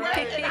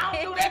 And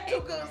I don't do that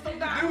too good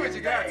sometimes. Do what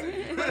you got to.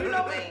 You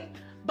know what I mean?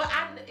 But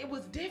it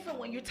was different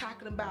when you're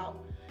talking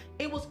about,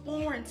 it was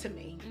foreign to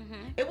me.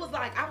 It was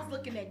like I was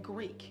looking at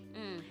Greek.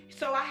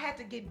 So I had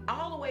to get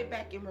all the way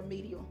back in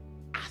remedial.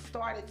 I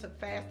started to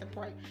fast and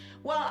pray.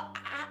 Well,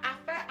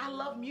 I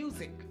love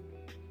music.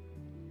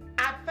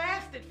 I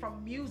fasted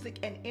from music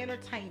and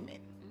entertainment.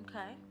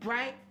 Okay.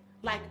 Right?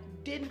 Like,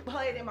 didn't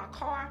play it in my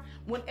car.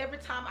 Every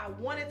time I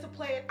wanted to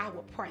play it, I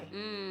would pray.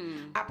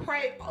 I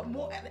prayed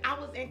more. I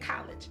was in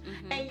college.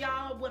 And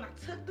y'all, when I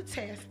took the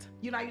test,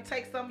 you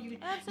take some, and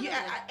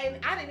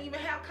I didn't even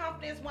have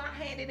confidence when I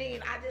handed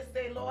in. I just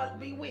said, Lord,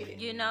 be with it.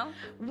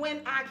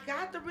 When I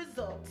got the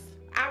results,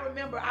 I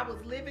remember I was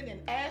living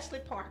in Ashley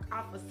Park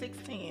off of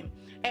 610,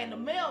 and the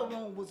mail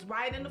room was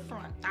right in the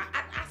front.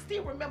 I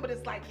still remember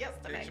this like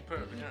yesterday. Picture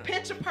perfect. Yeah.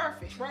 Picture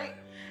perfect, right?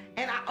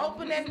 And I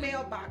opened that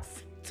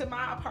mailbox to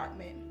my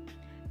apartment,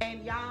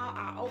 and y'all,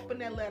 I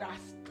opened that letter. I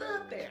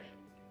stood there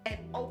and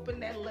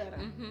opened that letter,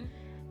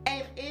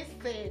 and it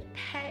said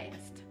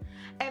passed.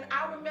 And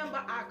I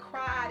remember I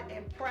cried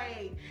and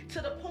prayed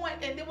to the point,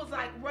 and it was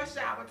like rush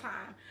hour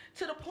time,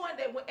 to the point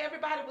that when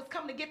everybody was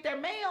coming to get their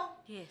mail,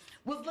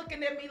 was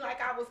looking at me like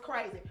I was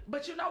crazy.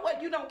 But you know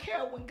what? You don't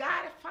care when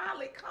God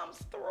finally comes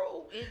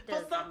through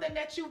for something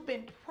that you've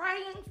been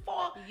praying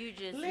for. You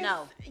just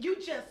know. You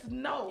just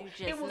know.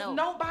 It was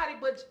nobody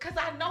but, because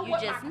I know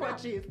what my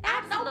crutch is.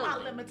 I know my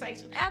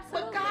limitations.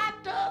 Absolutely. But God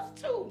does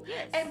too.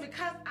 Yes. And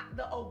because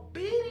the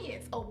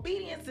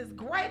obedience is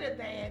greater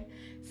than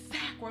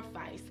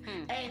sacrifice.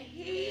 And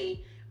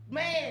he,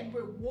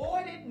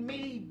 rewarded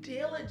me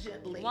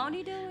diligently. Won't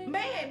he do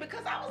it?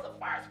 Because I was the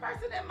first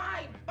person in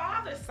my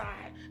father's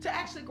side to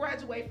actually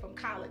graduate from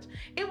college.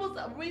 It was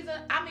a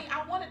reason,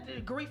 I wanted the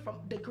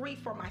degree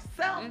for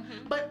myself,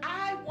 but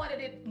I wanted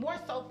it more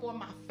so for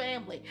my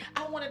family.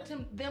 I wanted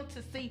them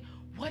to see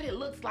what it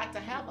looks like to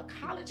have a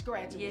college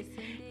graduate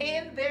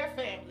in their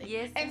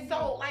family. And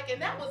so,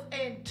 and that was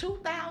in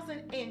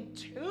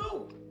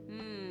 2002.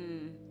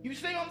 You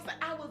see what I'm saying?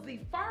 I was the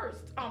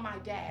first on my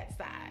dad's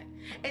side.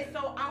 And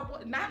so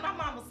not my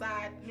mama's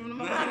side. My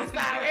mama's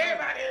side,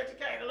 everybody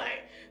educated.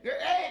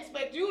 They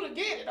expect you to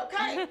get it,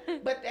 okay?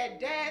 But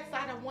that dad's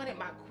side, I wanted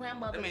my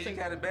grandmother That means to. you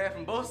got it bad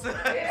from both sides.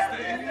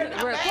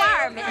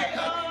 Requirement.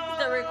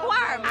 It's the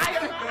requirement.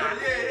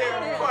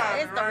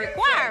 It's the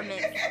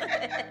requirement.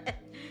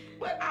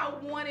 But I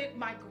wanted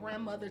my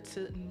grandmother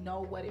to know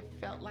what it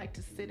felt like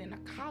to sit in a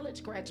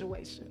college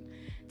graduation,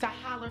 to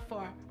holler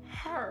for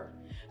her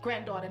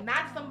granddaughter,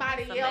 not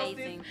somebody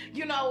else's,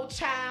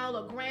 child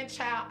or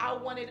grandchild. I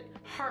wanted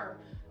her,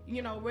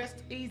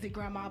 rest easy,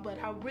 grandma, but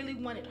I really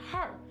wanted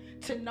her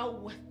to know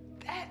what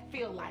that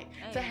feel like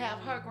to have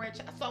her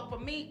grandchild. So for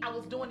me, I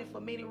was doing it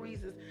for many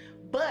reasons,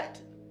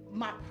 but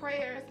my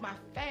prayers, my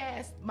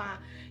fast, my,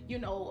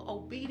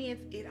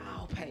 obedience, it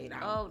all paid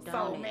off.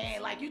 So,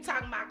 man, like you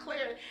talking about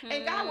clear,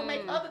 and God will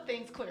make other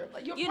things clear.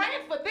 Like you're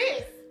praying for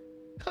this.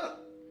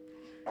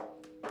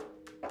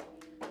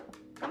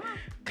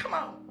 Come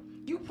on.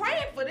 You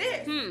praying for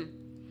this.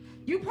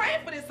 You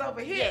praying for this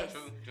over here.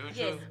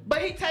 Yes.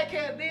 But he take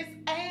care of this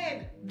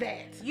and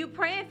that. You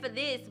praying for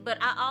this, but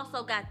I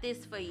also got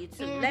this for you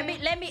too. Let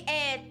me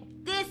add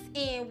this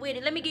in with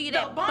it. Let me give you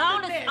that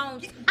bonus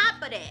on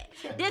top of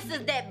that. This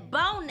is that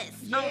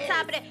bonus on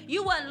top of that.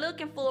 You wasn't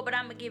looking for it, but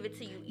I'm gonna give it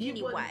to you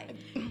anyway.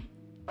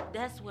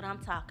 That's what I'm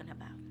talking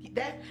about.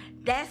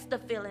 That's the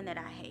feeling that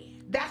I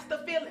had. That's the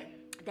feeling.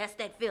 That's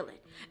that feeling.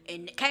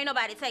 And can't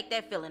nobody take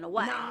that feeling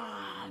away.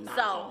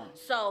 No.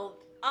 So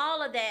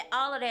all of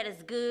that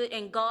is good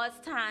in God's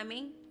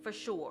timing for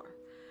sure.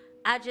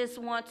 I just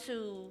want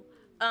to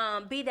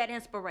be that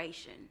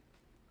inspiration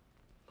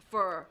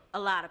for a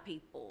lot of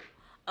people.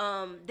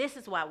 This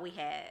is why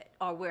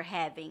we're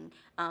having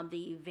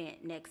the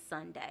event next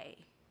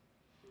Sunday.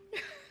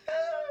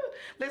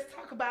 Let's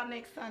talk about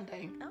next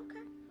Sunday.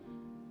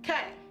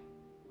 Okay.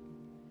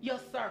 Your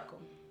circle.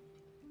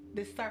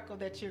 This circle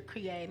that you're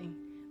creating,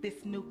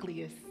 this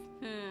nucleus.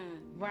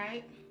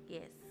 Right?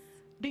 Yes.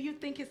 Do you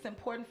think it's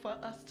important for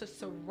us to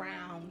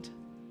surround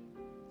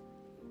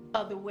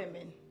other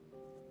women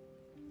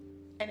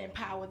and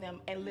empower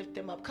them and lift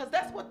them up? Because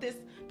that's what this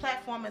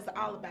platform is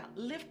all about.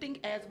 Lifting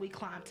as we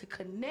climb, to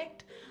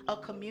connect a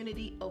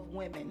community of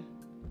women.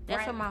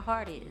 That's where my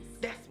heart is.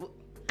 That's what.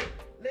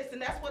 Listen,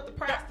 that's what the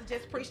pastor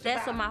just preached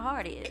That's about. what my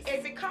heart is.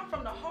 If it come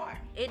from the heart,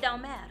 It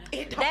don't matter.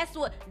 It don't.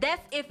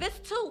 That's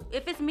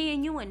if it's me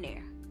and you in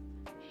there,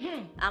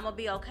 I'm gonna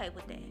be okay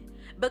with that.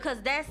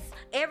 Because that's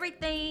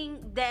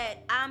everything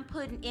that I'm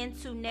putting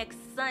into next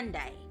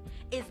Sunday.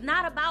 It's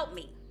not about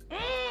me.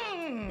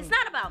 It's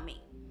not about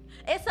me.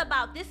 It's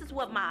about this is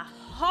what my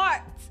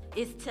heart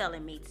is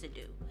telling me to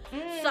do.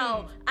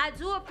 So I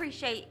do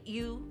appreciate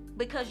you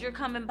because you're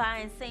coming by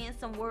and saying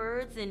some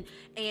words and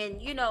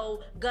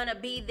gonna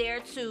be there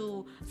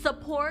to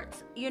support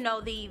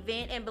the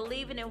event and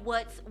believing in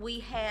what we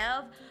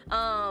have,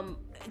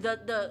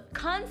 the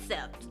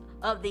concept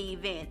of the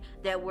event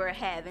that we're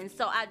having.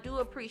 So I do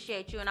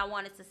appreciate you, and I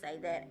wanted to say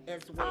that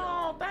as well.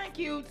 Oh, thank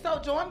you. So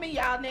join me,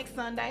 y'all, next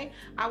Sunday.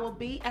 I will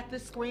be at the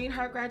screen,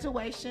 her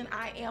graduation.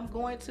 I am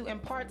going to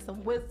impart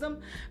some wisdom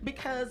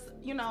because,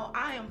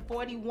 I am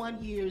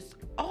 41 years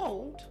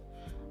old,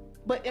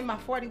 but in my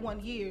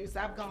 41 years,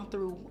 I've gone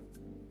through.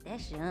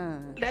 That's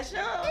young. That's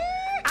young.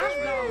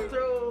 I've gone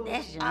through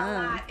That's a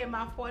young. lot in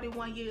my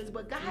 41 years,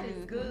 but God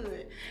is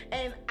good.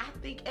 And I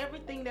think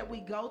everything that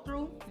we go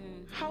through,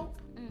 hope,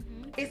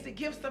 is to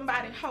give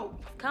somebody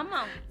hope. Come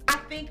on. I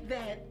think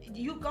that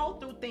you go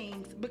through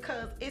things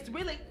because it's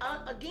really,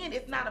 again,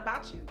 it's not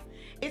about you.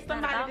 It's Not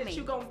somebody about that me.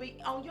 you're going to be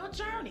on your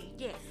journey.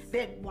 Yes.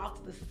 That walks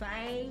the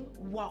same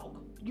walk.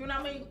 You know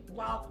what I mean?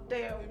 Walk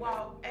there,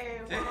 walk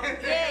and walk there.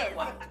 Yes.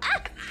 Walk.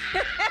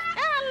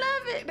 I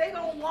love it. They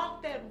gonna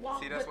walk that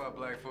walk. See, that's why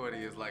Black 40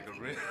 is like a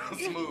real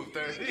smooth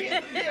 30.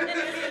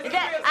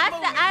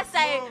 I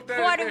say Smooth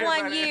 30 41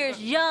 everybody.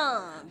 years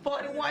young.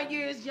 41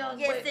 years young.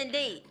 Yes, but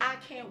indeed. I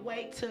can't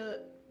wait to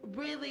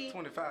really.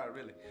 25,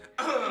 really.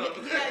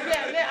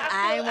 Yeah.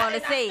 I ain't wanna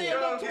see it.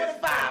 I 25.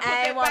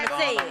 I ain't wanna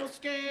see on it. my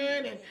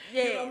skin and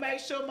Yeah. make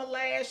sure my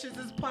lashes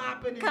is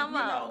popping. And, Come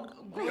on.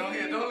 Go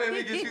ahead, don't let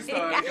me get you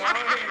started. Go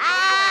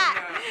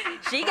ahead.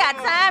 She got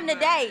time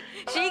today.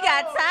 She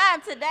got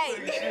time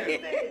today.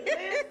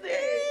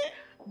 Listen.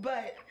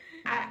 But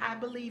I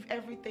believe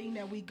everything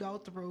that we go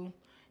through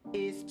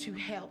is to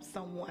help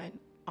someone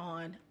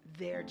on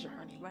their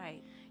journey.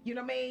 Right. You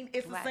know what I mean?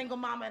 It's Right. a single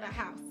mama in a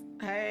house.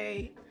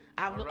 Hey,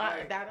 I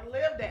right. done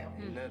lived that.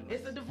 Amen.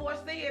 It's a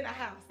divorcee in a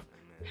house.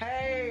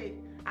 Hey,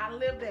 I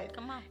lived that.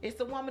 Come on. It's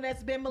a woman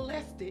that's been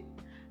molested.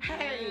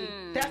 Hey,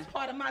 that's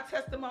part of my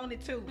testimony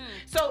too. Mm.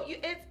 So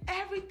it's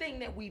everything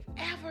that we've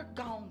ever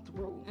gone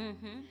through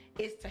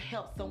is to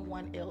help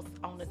someone else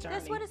on the journey.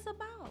 That's what it's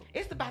about.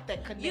 It's about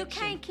that connection. You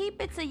can't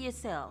keep it to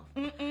yourself.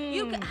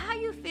 How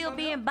you feel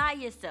being by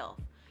yourself?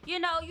 You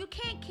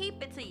can't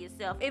keep it to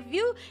yourself. If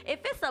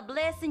it's a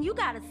blessing, you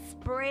gotta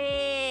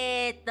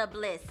spread the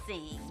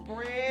blessing.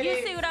 Spread You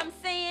it. see what I'm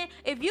saying?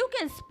 If you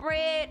can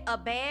spread a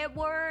bad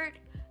word,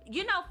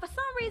 for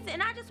some reason,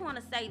 and I just want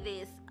to say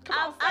this. Come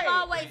on, say I've it.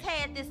 always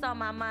had this on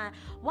my mind.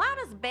 Why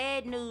does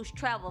bad news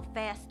travel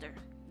faster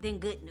than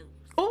good news?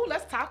 Ooh,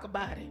 let's talk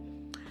about it.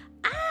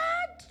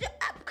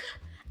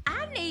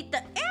 I need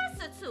the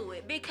answer to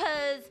it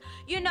because,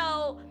 you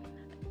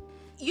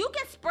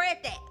can spread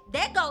that.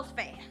 That goes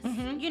fast.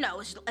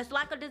 It's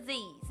like a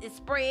disease. It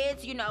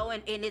spreads,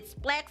 and it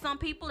splats on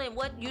people and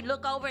what you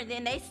look over and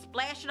then they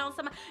splash it on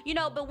somebody.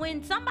 But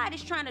when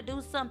somebody's trying to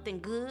do something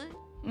good,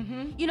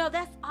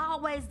 that's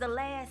always the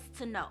last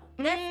to know.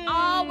 That's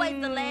always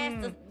the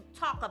last to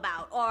talk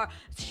about or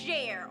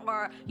share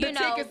or, The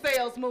ticket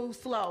sales move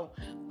slow.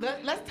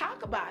 Let's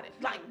talk about it.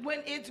 Like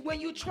when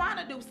you're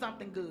trying to do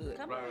something good.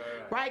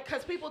 Right?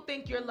 Because people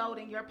think you're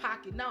loading your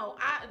pocket. No,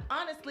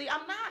 honestly,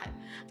 I'm not.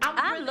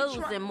 I'm really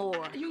losing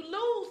more. You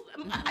lose.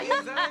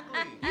 Exactly.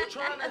 You're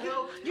trying to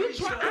help. You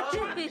try.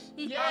 I'm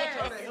Yes.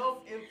 trying to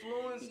help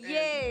influence. And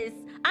Yes,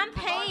 I'm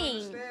provide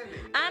paying. understanding.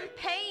 I'm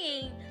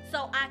paying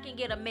so I can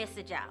get a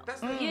message out.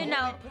 That's the only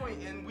point,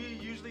 and we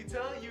usually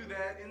tell you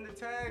that in the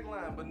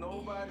tagline, but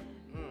nobody.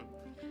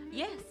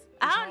 Yes, It's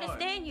I hard.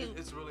 understand you.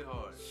 It's really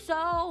hard.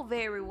 So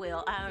very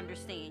well, I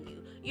understand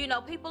you.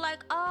 People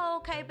like, oh,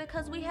 okay,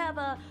 because we have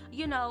a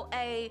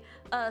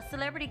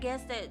celebrity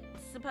guest that's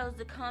supposed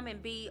to come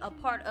and be a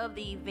part of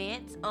the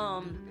event,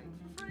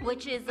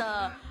 which is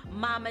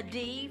Mama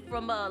D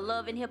from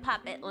Love and Hip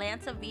Hop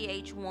Atlanta,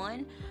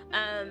 VH1.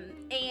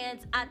 And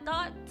I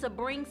thought to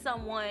bring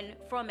someone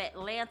from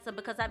Atlanta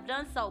because I've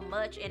done so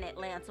much in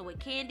Atlanta with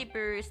Candy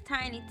Burst,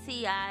 Tiny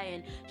T.I.,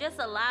 and just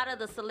a lot of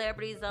the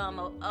celebrities,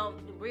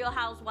 Real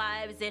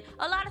Housewives, and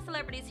a lot of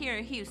celebrities here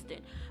in Houston.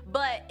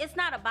 But it's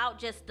not about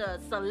just the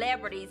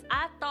celebrities.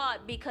 I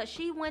thought because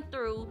she went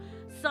through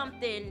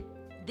something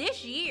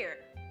this year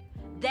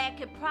that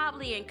could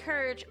probably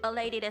encourage a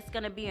lady that's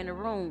going to be in the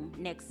room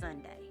next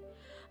Sunday.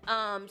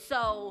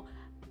 So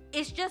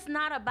it's just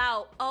not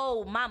about,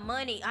 oh, my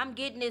money, I'm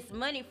getting this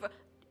money for.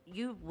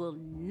 You will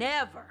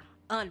never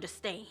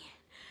understand.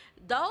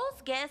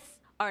 Those guests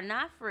are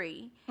not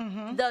free.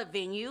 The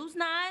venue's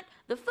not.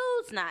 The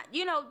food's not.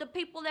 The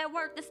people that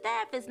work, the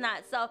staff is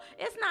not. So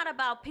it's not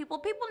about people.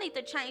 People need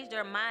to change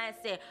their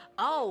mindset.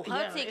 Oh,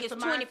 her ticket's it's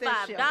a mindset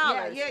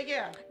 $25. shift.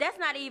 Yeah. That's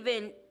not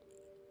even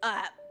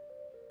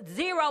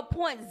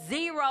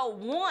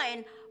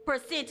 0.01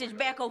 percentage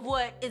back of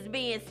what is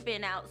being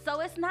spent out. So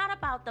it's not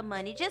about the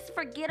money. Just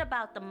forget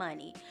about the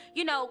money.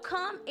 You know,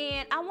 come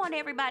in. I want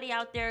everybody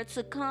out there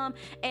to come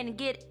and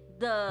get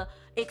the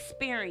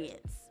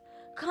experience.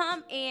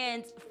 Come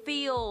and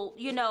feel,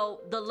 you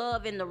know, the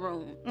love in the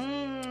room.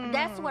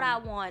 That's what I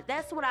want.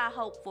 That's what I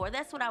hope for.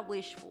 That's what I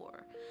wish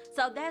for.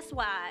 So that's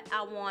why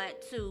I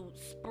want to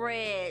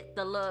spread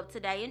the love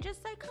today and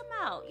just say, come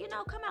out. You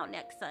know, come out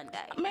next Sunday.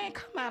 Man,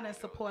 come out and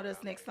support us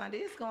next Sunday.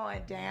 It's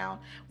going down.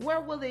 Where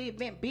will the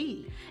event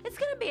be? It's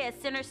going to be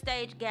at Center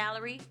Stage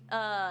Gallery.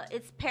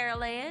 It's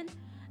Pearland.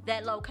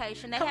 That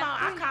location. Come on,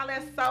 I call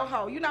that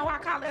Soho. You know why I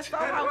call that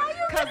Soho?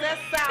 Because that's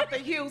south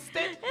of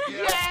Houston.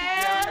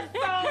 Yes,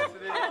 Soho.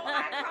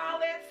 I call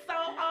that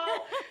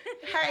Soho.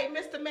 Hey,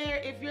 Mr.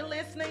 Mayor, if you're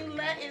listening,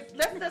 let's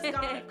just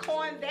go and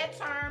coin that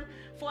term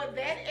for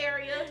that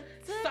area,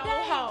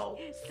 Soho,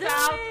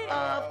 south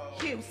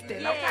of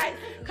Houston. Okay?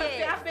 Because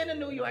I've been to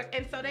New York,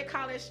 and so they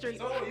call that street.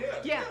 Oh,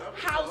 yeah.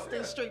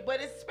 Houston Street, but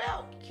it's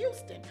spelled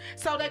Houston.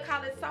 So they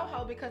call it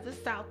Soho because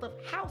it's south of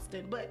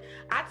Houston. But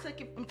I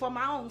took it for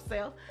my own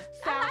self,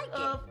 south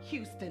of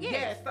Houston.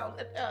 Yes. So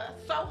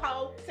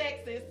Soho,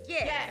 Texas.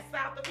 Yes,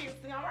 south of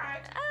Houston. All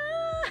right.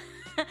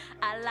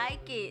 I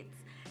like it.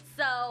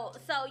 So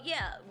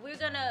yeah, we're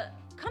gonna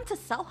come to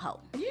Soho.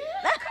 Yeah.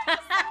 Come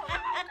to Soho.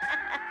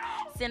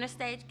 Center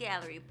Stage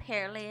Gallery,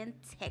 Pearland,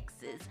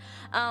 Texas.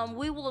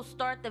 We will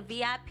start the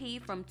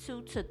VIP from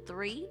 2 to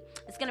 3.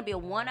 It's going to be a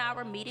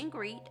 1-hour meet and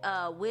greet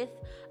with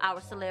our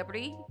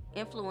celebrity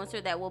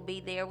influencer that will be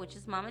there, which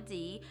is Mama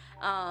D.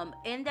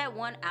 In that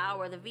 1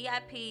 hour, the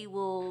VIP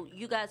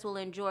you guys will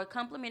enjoy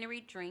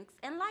complimentary drinks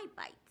and light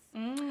bites.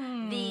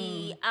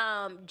 The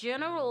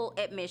general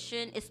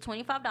admission is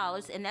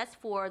 $25, and that's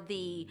for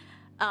the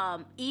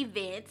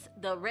event,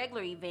 the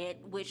regular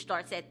event, which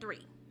starts at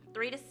 3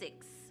 to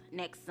 6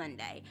 next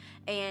Sunday.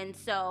 And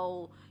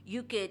so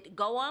you could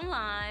go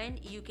online,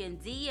 you can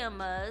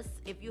DM us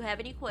if you have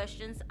any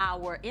questions.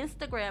 Our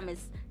Instagram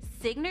is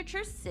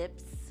Signature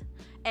Sips,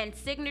 and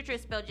signature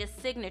is spelled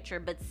just signature,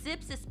 but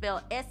Sips is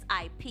spelled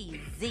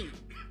SIPZ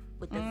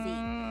with a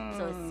Z.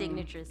 So it's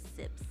Signature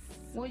Sips.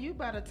 Well, you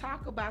better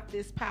talk about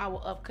this power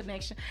of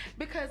connection,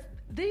 because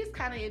these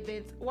kind of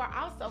events were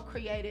also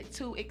created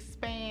to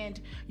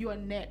expand your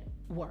net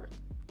worth.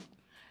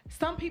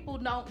 Some people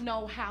don't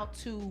know how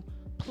to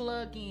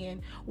plug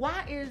in.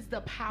 Why is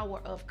the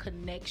power of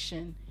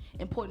connection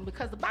important?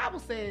 Because the Bible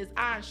says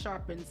iron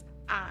sharpens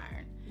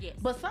iron. Yes.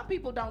 But some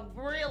people don't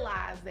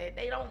realize that.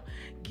 They don't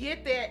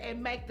get there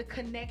and make the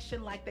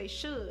connection like they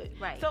should.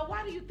 Right. So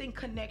why do you think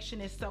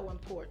connection is so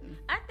important?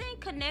 I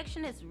think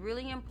connection is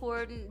really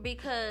important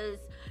because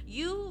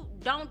you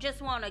don't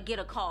just want to get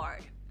a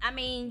card. I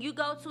mean, you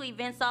go to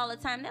events all the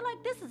time. They're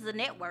like, this is a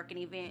networking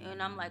event.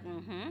 And I'm like,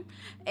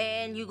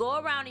 And you go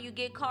around and you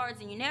get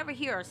cards and you never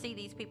hear or see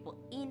these people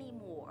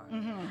anymore.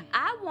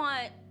 I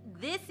want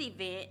this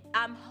event,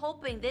 I'm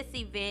hoping this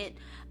event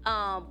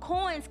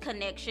coins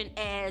connection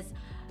as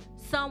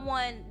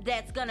someone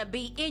that's gonna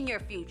be in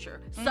your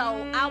future.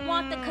 So I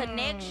want the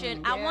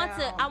connection. Yeah.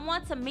 I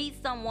want to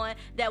meet someone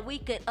that we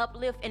could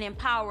uplift and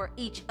empower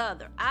each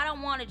other. I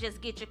don't want to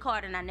just get your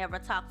card and I never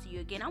talk to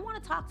you again. I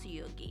want to talk to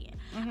you again.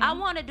 I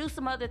want to do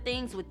some other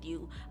things with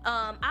you.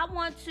 I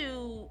want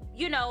to,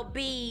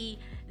 be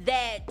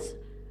that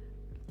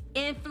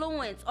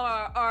influence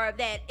or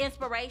that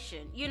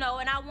inspiration, and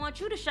I want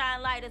you to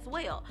shine light as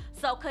well.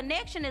 So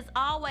connection is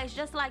always,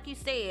 just like you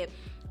said,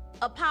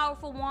 a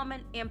powerful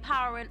woman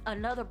empowering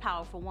another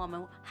powerful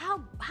woman.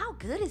 How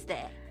good is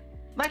that?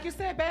 Like you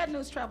said, bad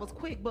news travels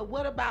quick, but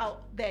what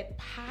about that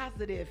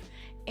positive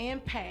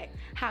impact,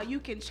 how you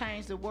can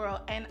change the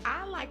world? And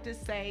I like to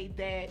say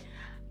that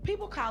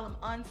people call them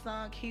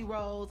unsung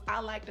heroes. I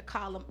like to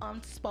call them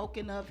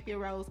unspoken of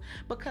heroes,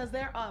 because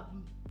there are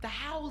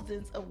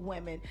thousands of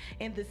women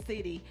in the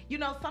city.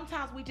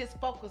 Sometimes we just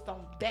focus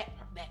on that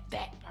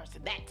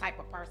person, that type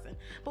of person.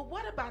 But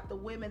what about the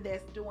women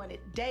that's doing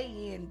it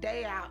day in,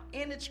 day out,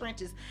 in the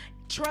trenches,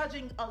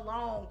 trudging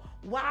along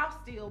while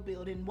still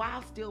building,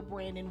 while still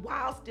branding,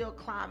 while still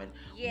climbing,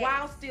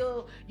 while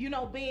still,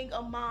 being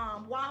a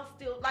mom, while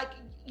still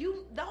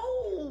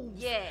those.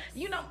 Yes.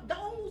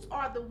 Those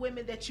are the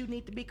women that you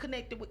need to be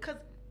connected with, because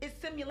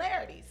it's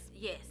similarities.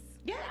 Yes.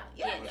 Yeah.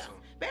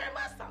 Very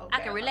much so.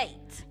 I can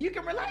relate. You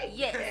can relate.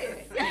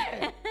 Yes.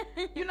 Yeah.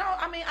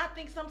 I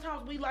think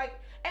sometimes we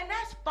and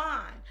that's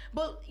fine.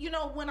 But,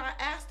 when I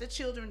ask the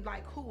children,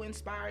 who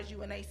inspires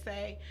you, and they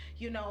say,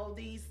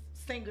 these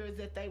singers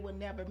that they would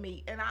never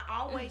meet. And I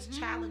always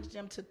challenge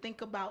them to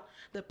think about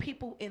the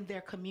people in their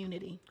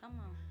community. Come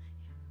on.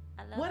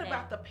 I love What that.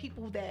 about the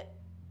people that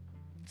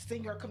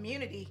sing your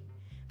community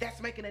that's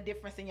making a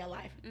difference in your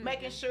life?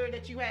 Making sure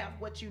that you have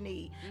what you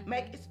need.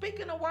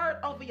 Speaking a word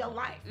over your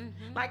life.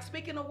 Like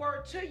speaking a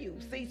word to you.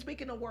 See,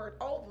 speaking a word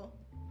over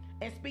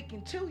and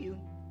speaking to you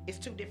is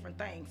two different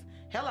things.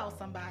 Hello,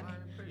 somebody.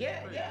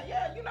 Yeah.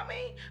 You know what I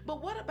mean?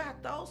 But what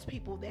about those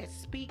people that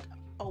speak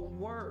a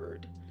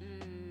word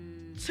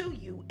to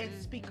you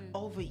and speak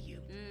over you.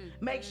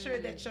 Make sure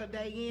that your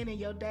day in and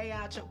your day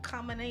out, your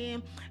coming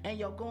in and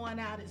your going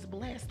out is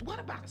blessed. What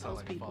about those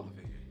Like a people? father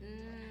figure.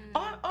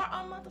 Or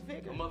a mother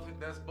figure. A mother,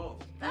 that's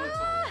both.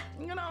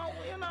 You know.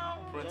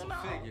 Parental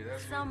figure.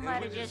 That's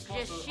Somebody what,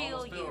 just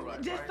shield you.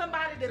 Right, Just right?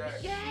 somebody that,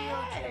 Exactly.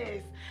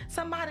 yes,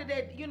 somebody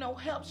that,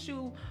 helps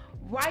you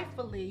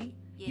rightfully,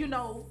 Yes.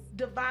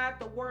 divide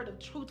the word of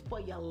truth for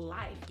your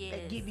life. That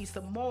Yes. give you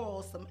some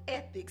morals, some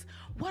ethics.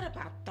 What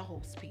about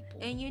those people?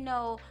 And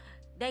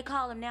they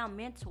call them now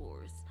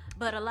mentors.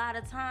 But a lot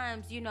of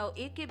times,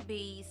 it could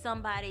be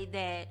somebody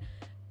that,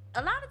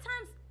 a lot of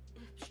times,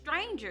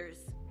 strangers,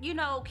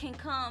 can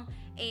come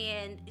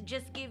and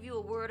just give you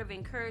a word of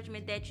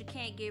encouragement that you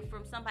can't get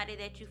from somebody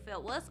that you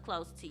felt was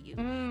close to you.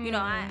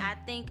 I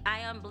think I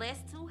am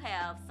blessed to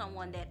have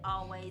someone that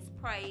always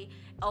pray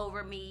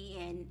over me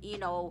and,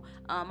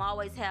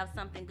 always have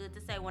something good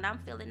to say when I'm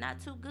feeling not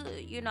too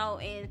good,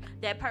 and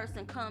that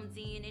person comes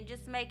in and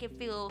just make it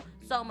feel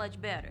so much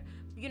better.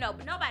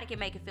 But nobody can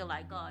make it feel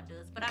like God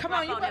does. But Come I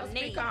on, you on better them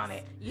speak knees. on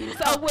it. You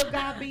So know? will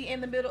God be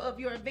in the middle of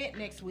your event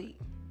next week?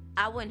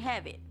 I wouldn't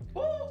have it.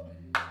 Ooh.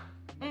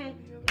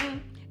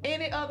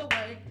 Any other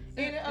way,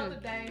 any other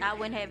day. I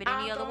wouldn't have it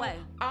any other way.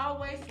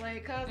 Always slay,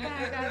 cause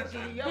I got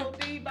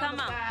G.O.D. by Come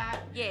my on. side.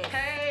 Yes.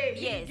 Hey,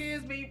 Yes. he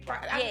gives me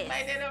pride. I Yes. just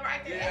made that up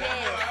right there.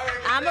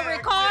 Yes. I'ma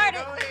record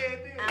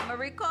it. I'ma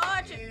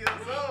record it.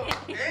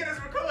 And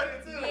it's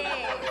recorded too.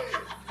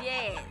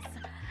 Yes.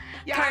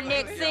 Y'all Her know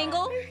next this,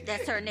 single. y'all.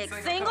 That's her next Sing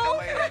a single. couple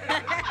later.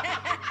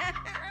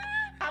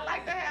 I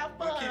like to have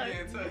We'll fun. keep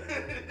you in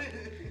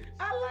touch.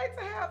 I like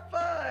to have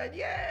fun.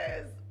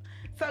 Yes.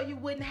 So you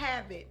wouldn't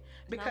have it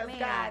because ma'am.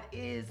 God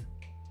is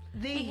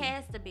the. He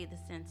has to be the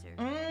center.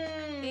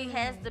 Mm. He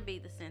has to be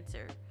the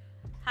center.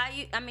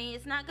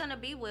 It's not gonna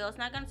be well. It's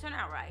not gonna turn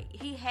out right.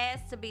 He has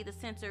to be the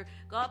center.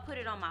 God put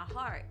it on my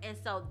heart, and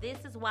so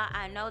this is why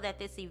I know that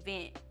this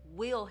event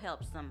will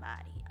help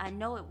somebody. I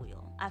know it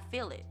will. I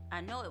feel it.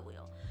 I know it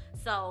will.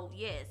 So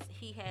yes,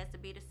 he has to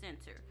be the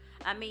center.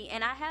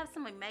 And I have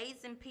some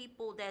amazing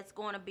people that's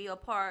going to be a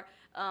part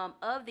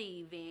of the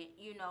event.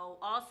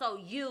 Also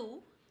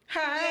you.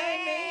 Hi,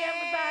 me,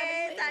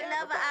 everybody. Yes, I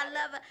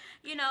love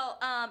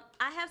her.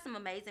 I have some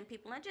amazing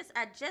people. I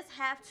just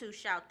have to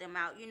shout them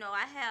out.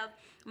 I have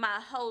my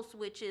host,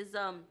 which is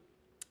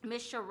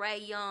Miss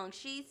Sheree Young.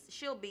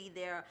 She'll be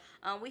there.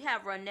 We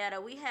have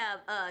Ronetta. We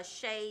have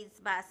Shades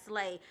by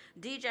Slay,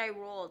 DJ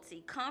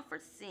Royalty,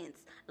 Comfort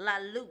Sense, La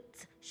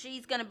Lute.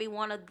 She's gonna be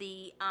one of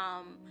the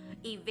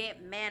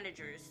event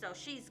managers. So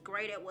she's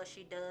great at what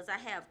she does. I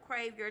have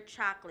Crave Your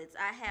Chocolates.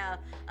 I have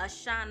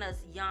Ashana's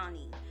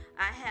Yanni.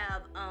 I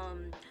have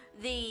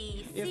the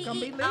It's CEO. gonna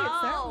be lit,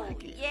 sound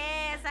like it.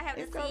 Yes, I have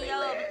It's the gonna be CEO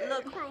lit. of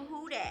Lil Crew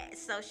Who Dat.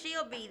 So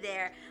she'll be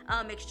there.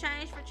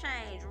 Exchange for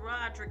Change,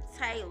 Roderick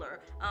Taylor.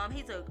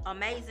 He's an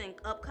amazing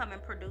upcoming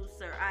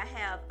producer. I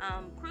have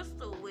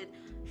Crystal with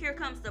Here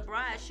Comes the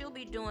Bride. She'll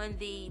be doing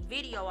the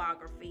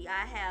videography.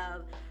 I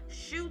have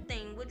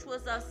Shooting, which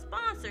was a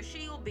sponsor.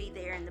 She'll be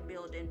there in the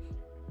building.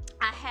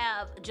 I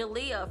have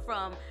Jalea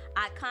from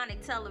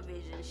Iconic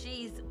Television.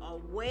 She's a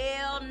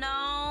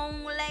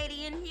well-known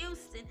lady in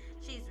Houston.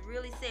 She's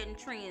really setting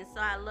trends, so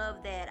I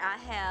love that. I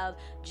have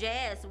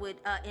Jazz with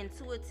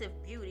Intuitive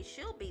Beauty.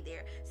 She'll be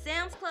there.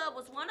 Sam's Club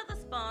was one of the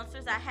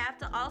sponsors. I have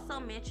to also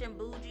mention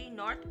Bougie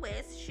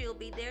Northwest. She'll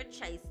be there.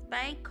 Chase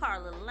Bank,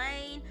 Carla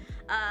Lane,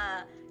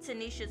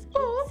 Tanisha's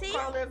Ooh, Boutique.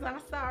 Carla's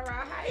on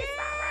Sarah. Hey,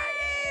 Sarah.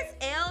 Yes,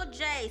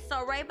 LJ.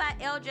 So Ray by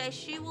LJ,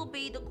 she will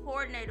be the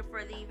coordinator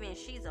for the event.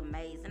 She's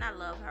amazing. I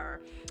love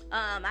her.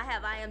 I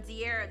have I Am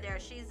Diera there.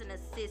 She's an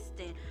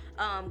assistant.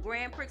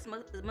 Grand Prix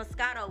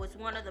Moscato is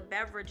one of the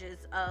beverages.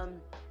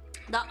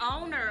 The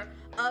owner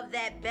of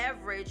that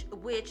beverage,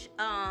 which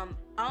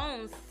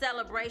owns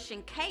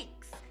Celebration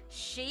Cakes,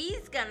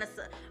 she's gonna.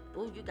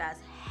 You guys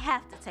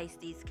have to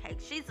taste these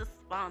cakes. She's a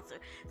sponsor,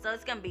 so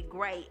it's gonna be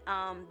great. The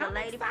I'm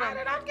lady excited.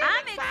 from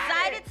I'm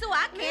excited too.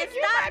 I can't Liz,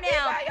 you stop might be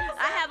now. by yourself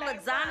I have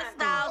next lasagna time.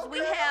 styles. We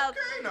have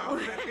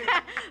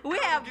we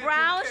have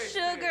brown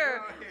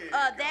sugar.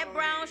 That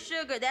brown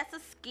sugar. That's a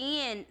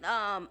skin.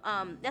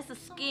 That's a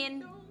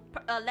skin.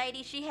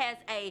 Lady, she has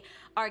a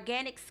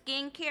organic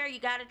skincare. You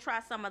got to try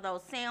some of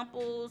those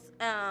samples.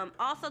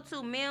 Also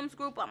to Mims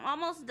Group, I'm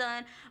almost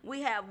done.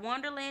 We have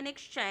Wonderland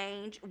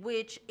Exchange,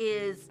 which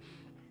is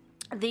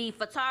the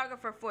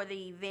photographer for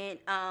the event.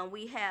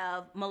 We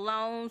have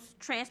Malone's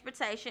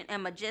Transportation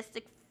and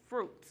Majestic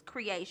Fruits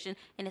Creation,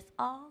 and it's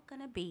all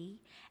gonna be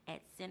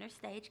at Center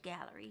Stage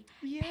Gallery,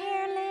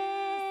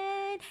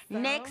 Pearland,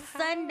 next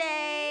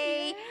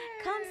Sunday.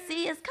 Come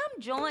see us. Come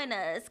join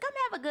us. Come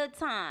have a good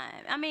time.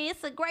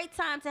 It's a great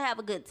time to have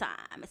a good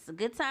time. It's a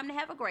good time to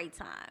have a great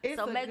time. It's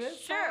so a make good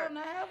sure. time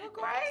to have a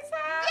great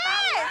time. Yes.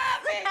 I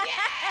love it.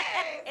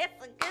 Yes.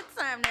 It's a good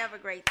time to have a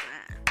great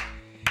time.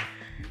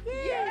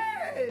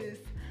 Yes.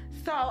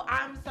 So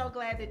I'm so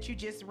glad that you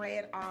just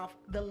read off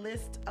the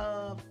list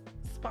of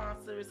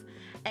sponsors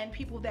and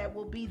people that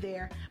will be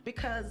there,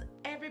 because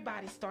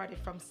everybody started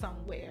from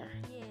somewhere.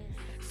 Yes.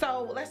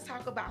 So let's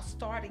talk about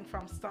starting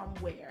from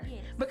somewhere. Yes.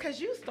 Because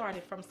you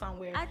started from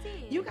somewhere. I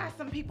did. You got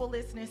some people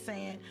listening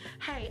saying,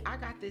 hey, I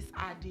got this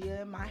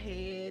idea in my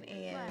head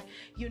and, Right.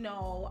 you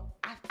know,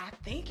 I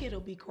think it'll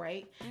be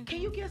great.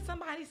 Can you give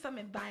somebody some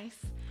advice?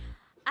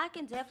 I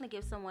can definitely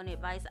give someone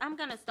advice. I'm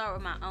going to start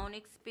with my own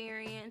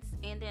experience,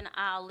 and then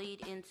I'll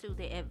lead into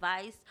the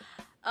advice.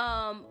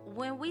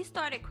 When we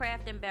started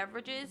crafting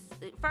beverages,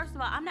 first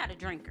of all, I'm not a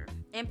drinker,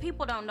 and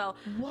people don't know,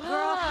 What?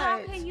 girl,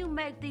 how can you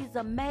make these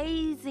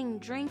amazing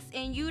drinks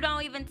and you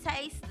don't even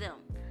taste them?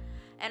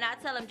 And I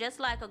tell them, just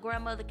like a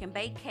grandmother can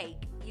bake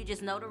cake, you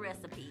just know the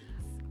recipes.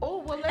 Oh,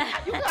 well,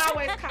 you can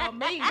always call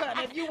me,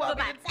 honey, if you want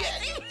me But to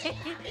tell you.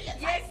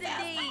 Yes,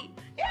 indeed.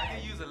 I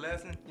can use a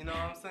lesson, you know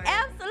what I'm saying?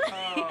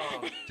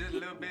 Absolutely. Just a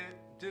little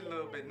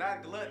bit.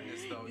 Not gluttonous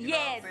though. You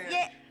Yes, know what I'm saying?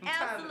 yeah, From time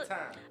absolutely. to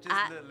time. Just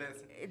a little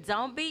lesson.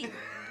 Don't be,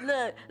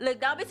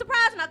 look, don't be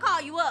surprised when I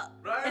call you up.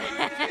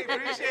 Right.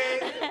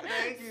 Appreciate it.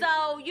 Thank you.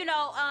 So,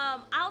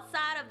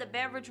 outside of the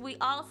beverage, we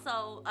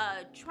also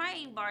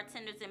train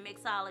bartenders and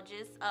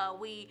mixologists.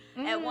 We,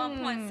 at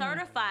one point,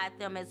 certified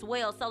them as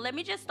well. So let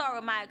me just start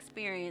with my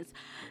experience.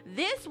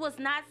 This was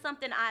not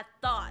something I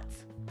thought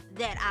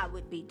that I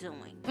would be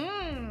doing.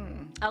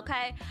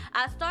 Okay?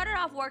 I started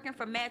off working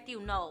for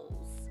Matthew Knowles.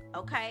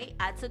 Okay,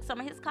 I took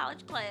some of his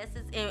college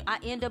classes, and I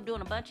ended up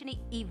doing a bunch of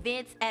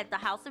events at the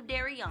House of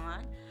Darien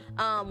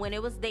when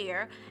it was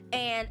there,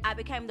 and I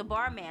became the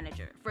bar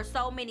manager for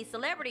so many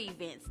celebrity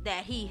events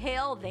that he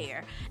held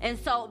there. And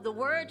so the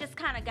word just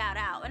kind of got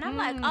out, and I'm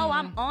like, oh,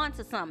 I'm on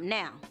to something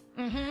now.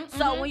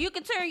 So when you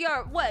can turn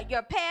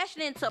your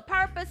passion into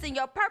purpose and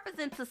your purpose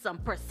into some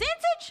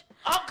percentage.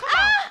 Oh, come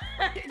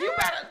on. You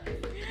better,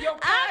 your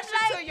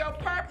passion to your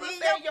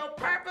purpose and your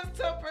purpose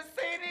to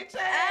percentage.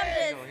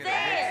 I'm just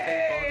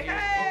saying.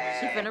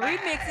 She finna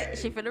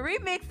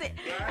remix it.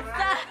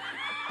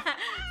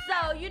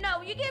 So,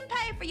 when you get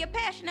paid for your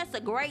passion, that's a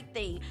great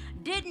thing.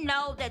 Didn't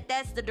know that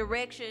that's the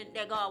direction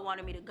that God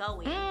wanted me to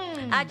go in.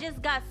 I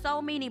just got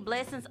so many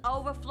blessings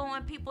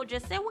overflowing. People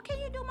just said, well, can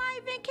you do my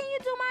event? Can you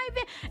do my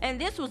event? And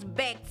this was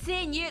back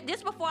 10 years.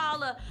 This before all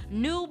the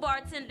new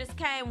bartenders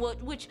came,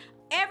 which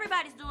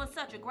everybody's doing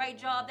such a great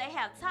job. They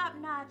have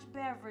top-notch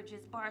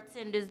beverages,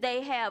 bartenders.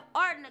 They have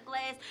Art in the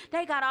Glass.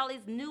 They got all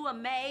these new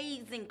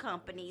amazing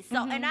companies.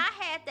 So, and I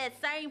had that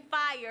same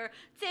fire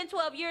 10,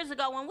 12 years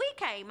ago when we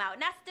came out.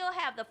 And I still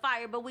have the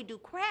fire, but we do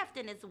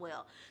crafting as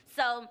well.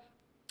 So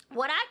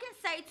what I can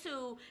say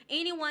to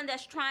anyone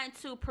that's trying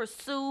to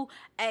pursue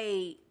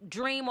a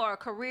dream or a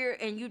career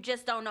and you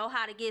just don't know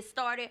how to get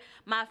started,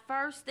 my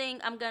first thing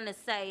I'm going to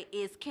say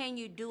is, can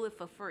you do it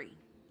for free?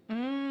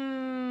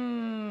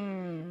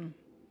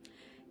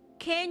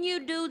 Can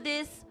you do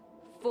this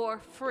for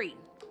free?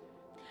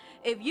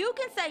 If you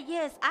can say,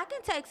 yes, I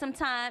can take some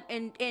time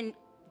and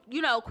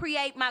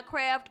create my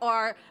craft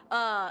or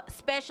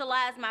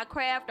specialize my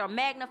craft or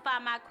magnify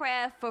my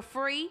craft for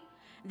free,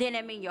 then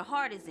that means your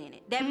heart is in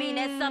it. That means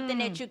that's something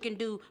that you can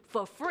do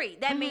for free.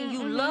 That means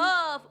you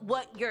love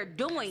what you're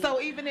doing.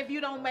 So even if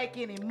you don't make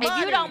any money.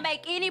 If you don't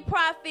make any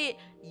profit,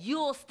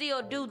 you'll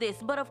still do this.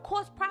 But of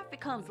course, profit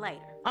comes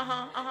later.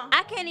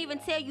 I can't even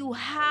tell you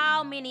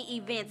how many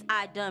events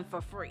I done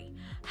for free.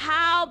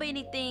 How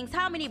many things,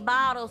 how many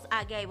bottles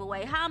I gave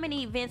away, how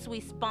many events we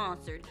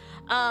sponsored.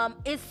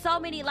 It's so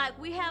many. Like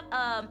we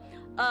have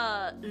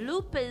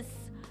Lupus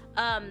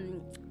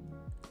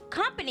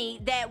company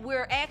that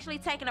we're actually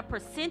taking a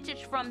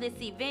percentage from this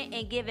event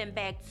and giving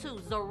back to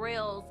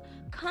Zorell's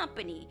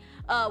company,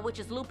 which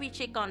is Loopy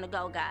Chick on the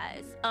Go,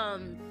 guys.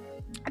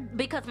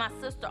 Because my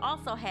sister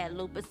also had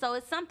lupus, so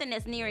it's something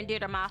that's near and dear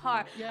to my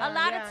heart. A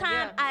lot of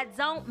time I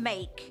don't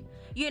make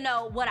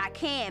what I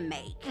can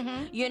make,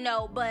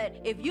 but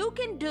if you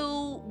can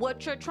do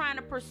what you're trying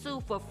to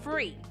pursue for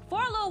free for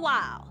a little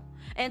while,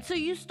 until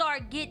you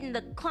start getting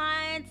the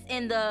clients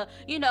and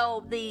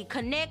the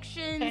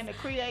connections and the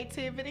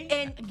creativity,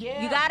 and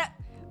you gotta,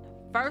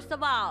 first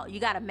of all, you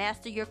gotta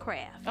master your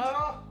craft.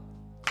 Oh,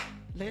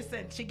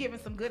 listen, she giving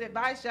some good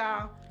advice,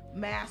 y'all.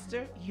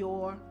 Master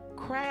your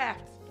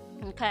craft.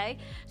 Okay,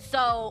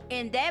 so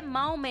in that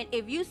moment,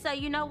 if you say,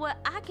 you know what,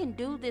 I can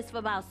do this for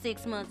about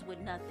 6 months with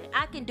nothing.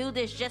 I can do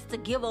this just to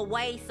give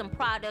away some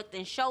product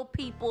and show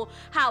people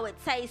how it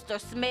tastes or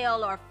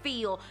smell or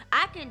feel.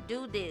 I can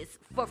do this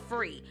for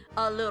free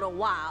a little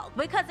while,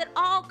 because it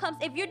all comes,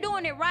 if you're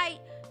doing it right,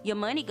 your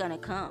money gonna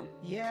come.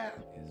 Yeah.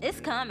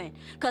 It's coming,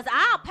 because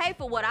I'll pay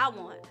for what I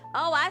want.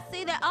 Oh, I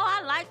see that. Oh,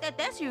 I like that.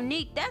 That's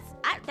unique.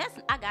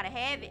 I gotta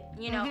have it.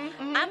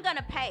 I'm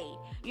gonna pay,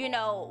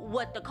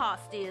 what the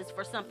cost is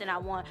for something I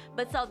want.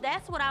 But so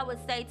that's what I would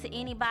say to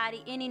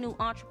anybody, any new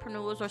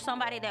entrepreneurs or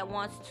somebody that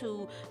wants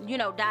to,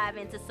 dive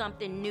into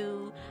something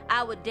new.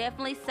 I would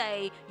definitely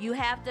say you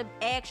have to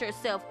ask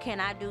yourself, can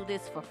I do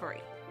this for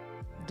free?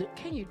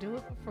 Can you do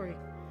it for free?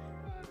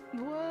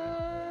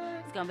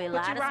 What? It's gonna be a But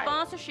lot you're of right.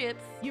 sponsorships.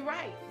 You're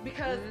right,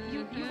 because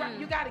you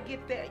got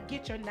to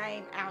get your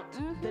name out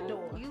the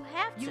door. You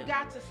have to. You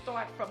got to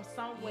start from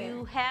somewhere.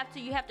 You have to.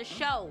 You have to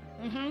show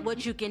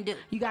what you can do.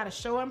 You got to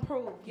show and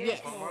prove.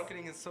 Yes. But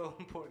marketing is so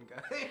important,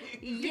 guys.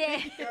 Yeah.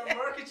 You gotta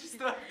market your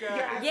stuff,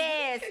 guys.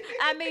 Yes,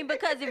 I mean,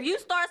 because if you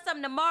start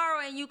something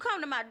tomorrow and you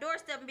come to my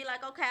doorstep and be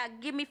like, okay,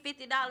 give me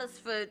 $50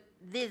 for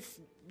this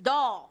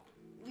doll,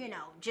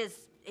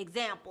 just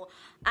example,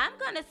 I'm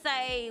gonna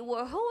say,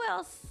 well, who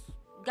else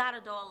got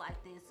a doll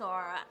like this,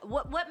 or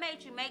what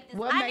made you make this?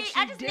 What makes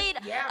I you just need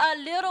yeah.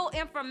 a little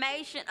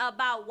information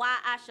about why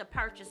I should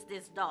purchase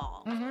this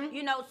doll.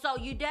 So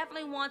you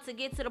definitely want to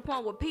get to the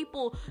point where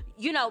people,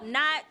 you're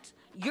not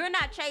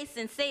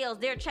chasing sales,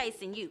 they're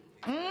chasing you.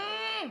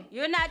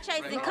 You're not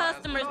chasing Right.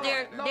 customers, Lord,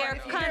 they're Lord, they're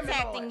if you hear me,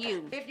 contacting Lord.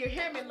 you. If you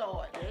hear me,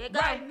 Lord, There you go.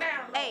 right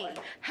now, Hey, Lord.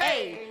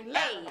 hey,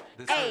 Lord.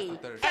 This hey, is the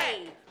third.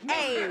 hey.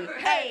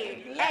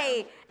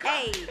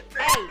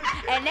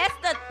 And that's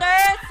the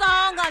third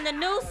song on the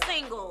new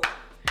single.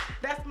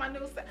 That's my new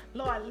song.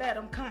 Lord, let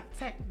them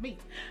contact me.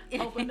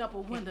 Open up a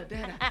window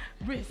that I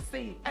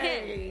receive.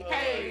 Hey,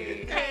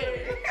 hey,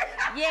 hey.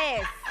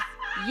 Yes.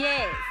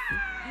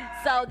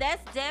 So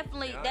that's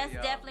definitely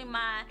Yeah.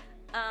 my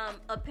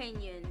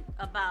opinion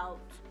about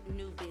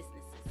new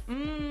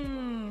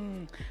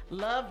businesses.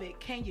 Love it.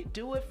 Can you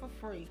do it for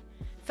free?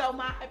 So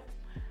my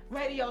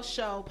radio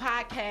show,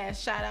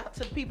 podcast, shout out to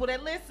the people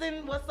that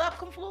listen. What's up,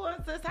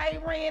 Confluencers? Hey,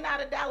 Ren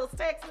out of Dallas,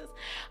 Texas.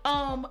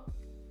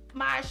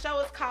 My show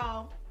is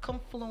called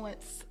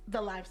Confluence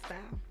the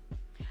Lifestyle.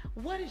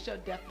 What is your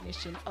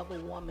definition of a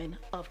woman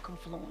of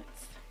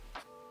confluence?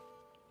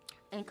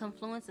 And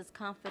confluence is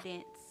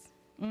confidence.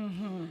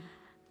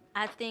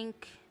 I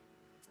think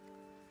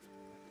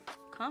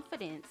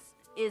confidence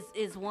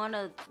is one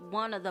of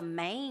the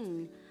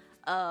main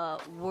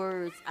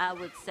words, I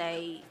would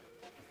say,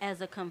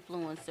 as a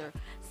confluencer.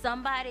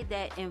 Somebody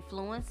that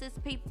influences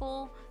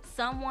people,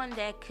 someone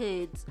that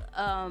could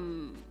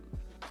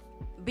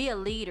be a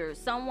leader,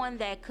 someone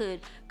that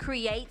could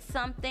create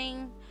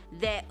something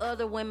that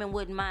other women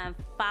wouldn't mind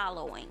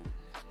following,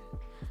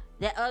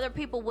 that other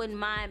people wouldn't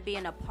mind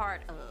being a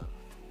part of.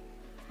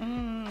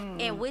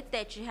 And with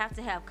that, you have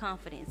to have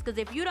confidence, because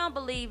if you don't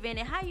believe in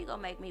it, how you gonna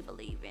make me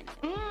believe in it?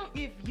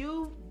 If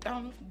you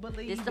don't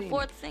believe This the in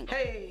fourth it,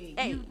 hey.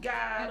 hey, you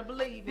gotta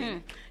believe in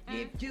it.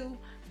 If you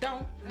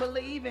don't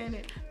believe in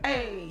it,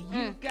 hey,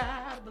 you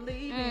gotta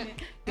believe in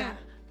it. Gotta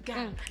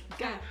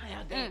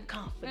have that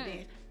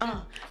confidence.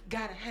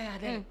 Gotta have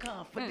that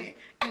confidence.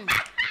 All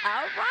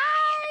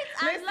right,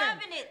 I'm Listen,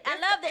 loving it. I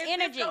love the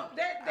energy.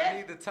 I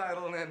need the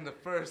title and the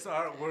first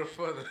artwork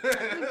for the.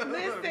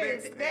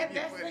 Listen, that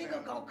single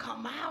gonna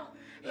come out.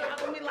 Y'all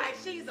gonna be like,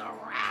 she's a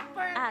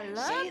rapper. I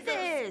love she's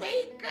this. a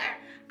speaker.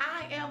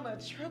 I am a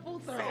triple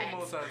threat.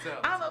 Almost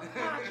multi-talented. I'm a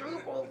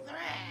quadruple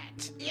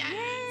threat.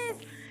 Yes,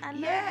 I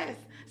love Yes. it.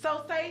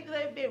 So say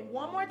it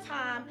one more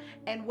time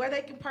and where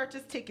they can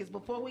purchase tickets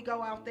before we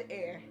go out the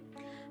air.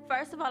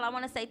 First of all, I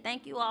want to say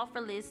thank you all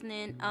for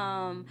listening.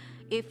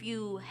 If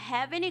you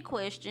have any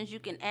questions, you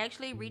can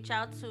actually reach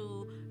out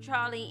to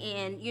Charlie,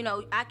 and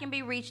I can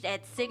be reached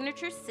at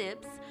Signature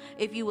Sips.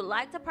 If you would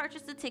like to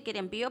purchase a ticket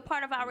and be a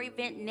part of our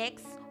event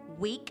next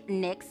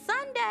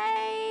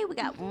Sunday, we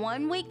got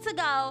 1 week to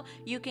go.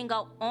 You can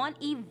go on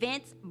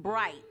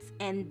Eventbrite,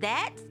 and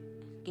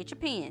get your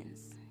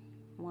pens.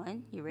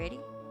 1, you ready?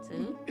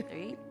 2,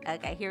 3.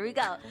 Okay, here we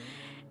go.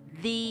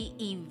 The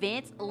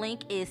event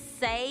link is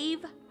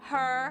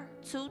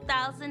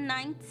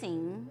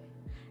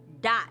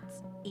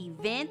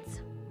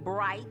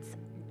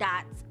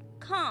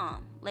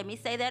SaveHer2019.eventbrite.com. Let me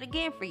say that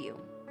again for you.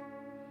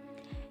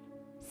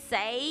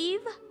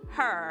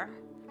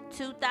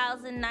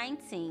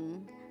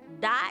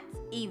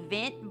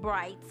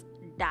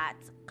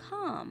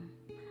 SaveHer2019.eventbrite.com.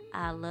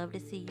 I love to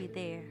see you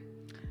there.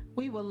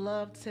 We would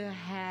love to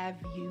have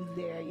you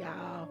there,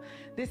 y'all.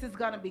 This is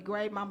going to be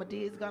great. Mama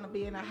D is going to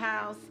be in the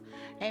house.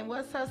 And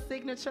what's her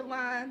signature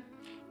line?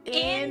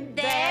 In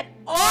that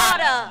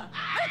order.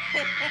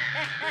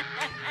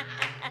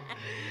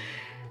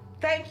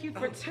 Thank you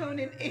for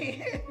tuning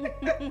in.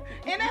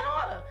 In that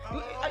order.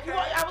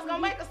 I was going to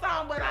make a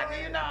song, but I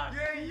didn't know.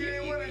 I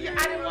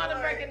didn't want to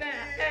break it down.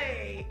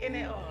 Hey, in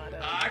that order.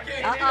 I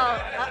can't.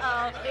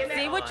 Uh-oh. In that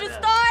See what you order.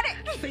 started?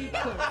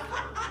 Secret.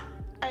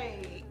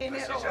 Hey, in that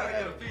She's trying to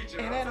get a order. feature.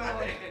 In I'm that sorry.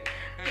 order.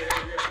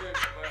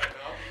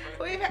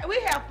 Hey, We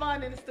have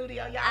fun in the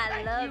studio, y'all.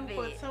 I love Thank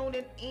you it. for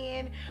tuning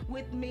in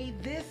with me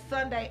this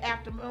Sunday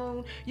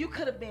afternoon. You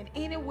could have been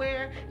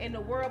anywhere in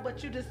the world,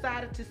 but you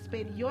decided to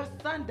spend your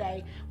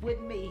Sunday with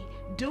me.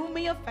 Do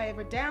me a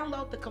favor,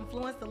 download the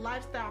Confluence the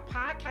Lifestyle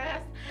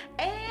podcast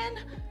and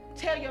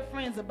tell your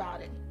friends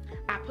about it.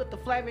 I put the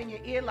flavor in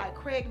your ear like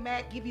Craig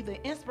Mack, give you the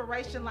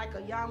inspiration like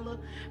Ayala,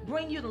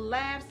 bring you the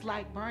laughs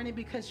like Bernie,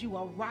 because you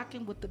are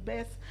rocking with the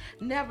best.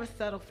 Never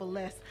settle for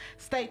less.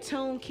 Stay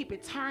tuned, keep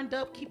it turned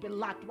up, keep it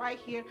locked right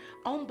here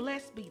on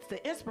Blessed Beats,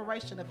 the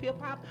inspiration of hip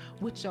hop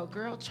with your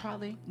girl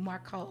Charlie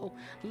Marco.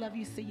 Love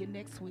you. See you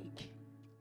next week.